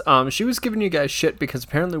 Yes, she was giving you guys shit because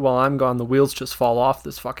apparently while I'm gone, the wheels just fall off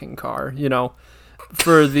this fucking car, you know.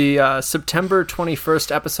 For the September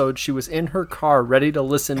 21st episode, she was in her car ready to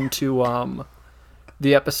listen to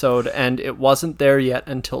the episode, and it wasn't there yet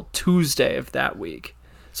until Tuesday of that week.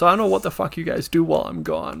 So I don't know what the fuck you guys do while I'm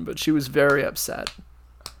gone, but she was very upset.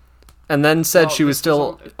 And then said she was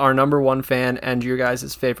still our number one fan and your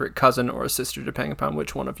guys' favorite cousin or sister, depending upon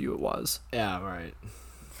which one of you it was. Yeah, right.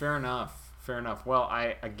 Fair enough. Well,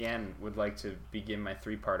 I, again, would like to begin my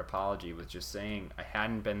 3-part apology with just saying I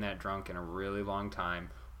hadn't been that drunk in a really long time.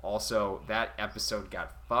 Also, that episode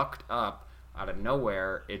got fucked up out of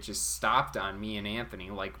nowhere. It just stopped on me and Anthony.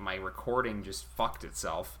 Like, my recording just fucked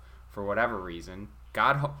itself for whatever reason.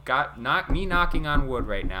 Me knocking on wood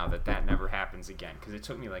right now that never happens again, because it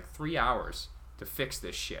took me like 3 hours to fix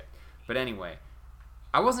this shit. But anyway,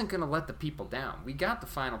 I wasn't going to let the people down. We got the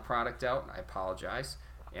final product out, and I apologize.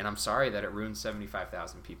 And I'm sorry that it ruined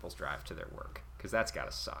 75,000 people's drive to their work, because that's got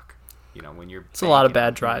to suck. You know, when you're... It's a lot of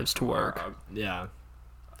bad drives to work. Yeah.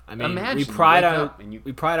 I mean,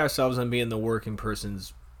 we pride ourselves on being the working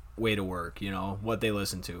person's way to work, you know, what they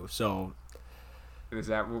listen to. So... Is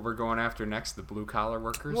that what we're going after next, the blue-collar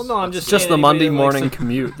workers? Well, no, I'm just the Monday morning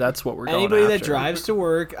commute. That's what we're going after. Anybody that drives to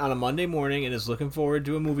work on a Monday morning and is looking forward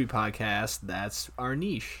to a movie podcast, that's our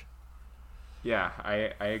niche. Yeah,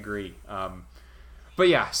 I agree. But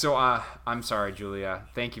yeah, so I'm sorry, Julia.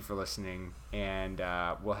 Thank you for listening, and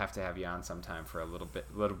we'll have to have you on sometime for a little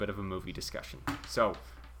bit of a movie discussion. So,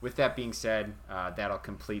 with that being said, that'll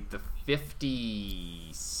complete the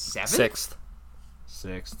 57th?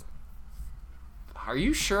 Sixth. Are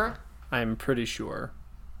you sure? I'm pretty sure.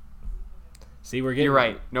 See, you're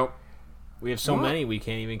right. Nope. We have so many we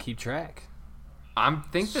can't even keep track. I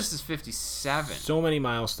think this is 57. So many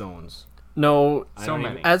milestones. No, so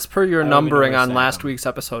many. As per your numbering on last week's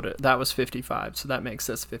episode, that was 55, so that makes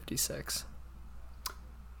this 56.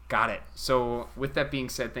 Got it. So, with that being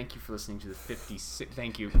said, thank you for listening to the 56.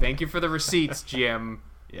 Thank you for the receipts, Jim.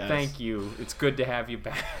 Yes. Thank you. It's good to have you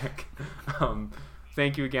back.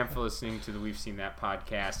 Thank you again for listening to the We've Seen That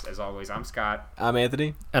podcast. As always, I'm Scott. I'm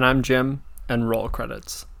Anthony. And I'm Jim. And roll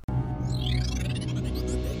credits.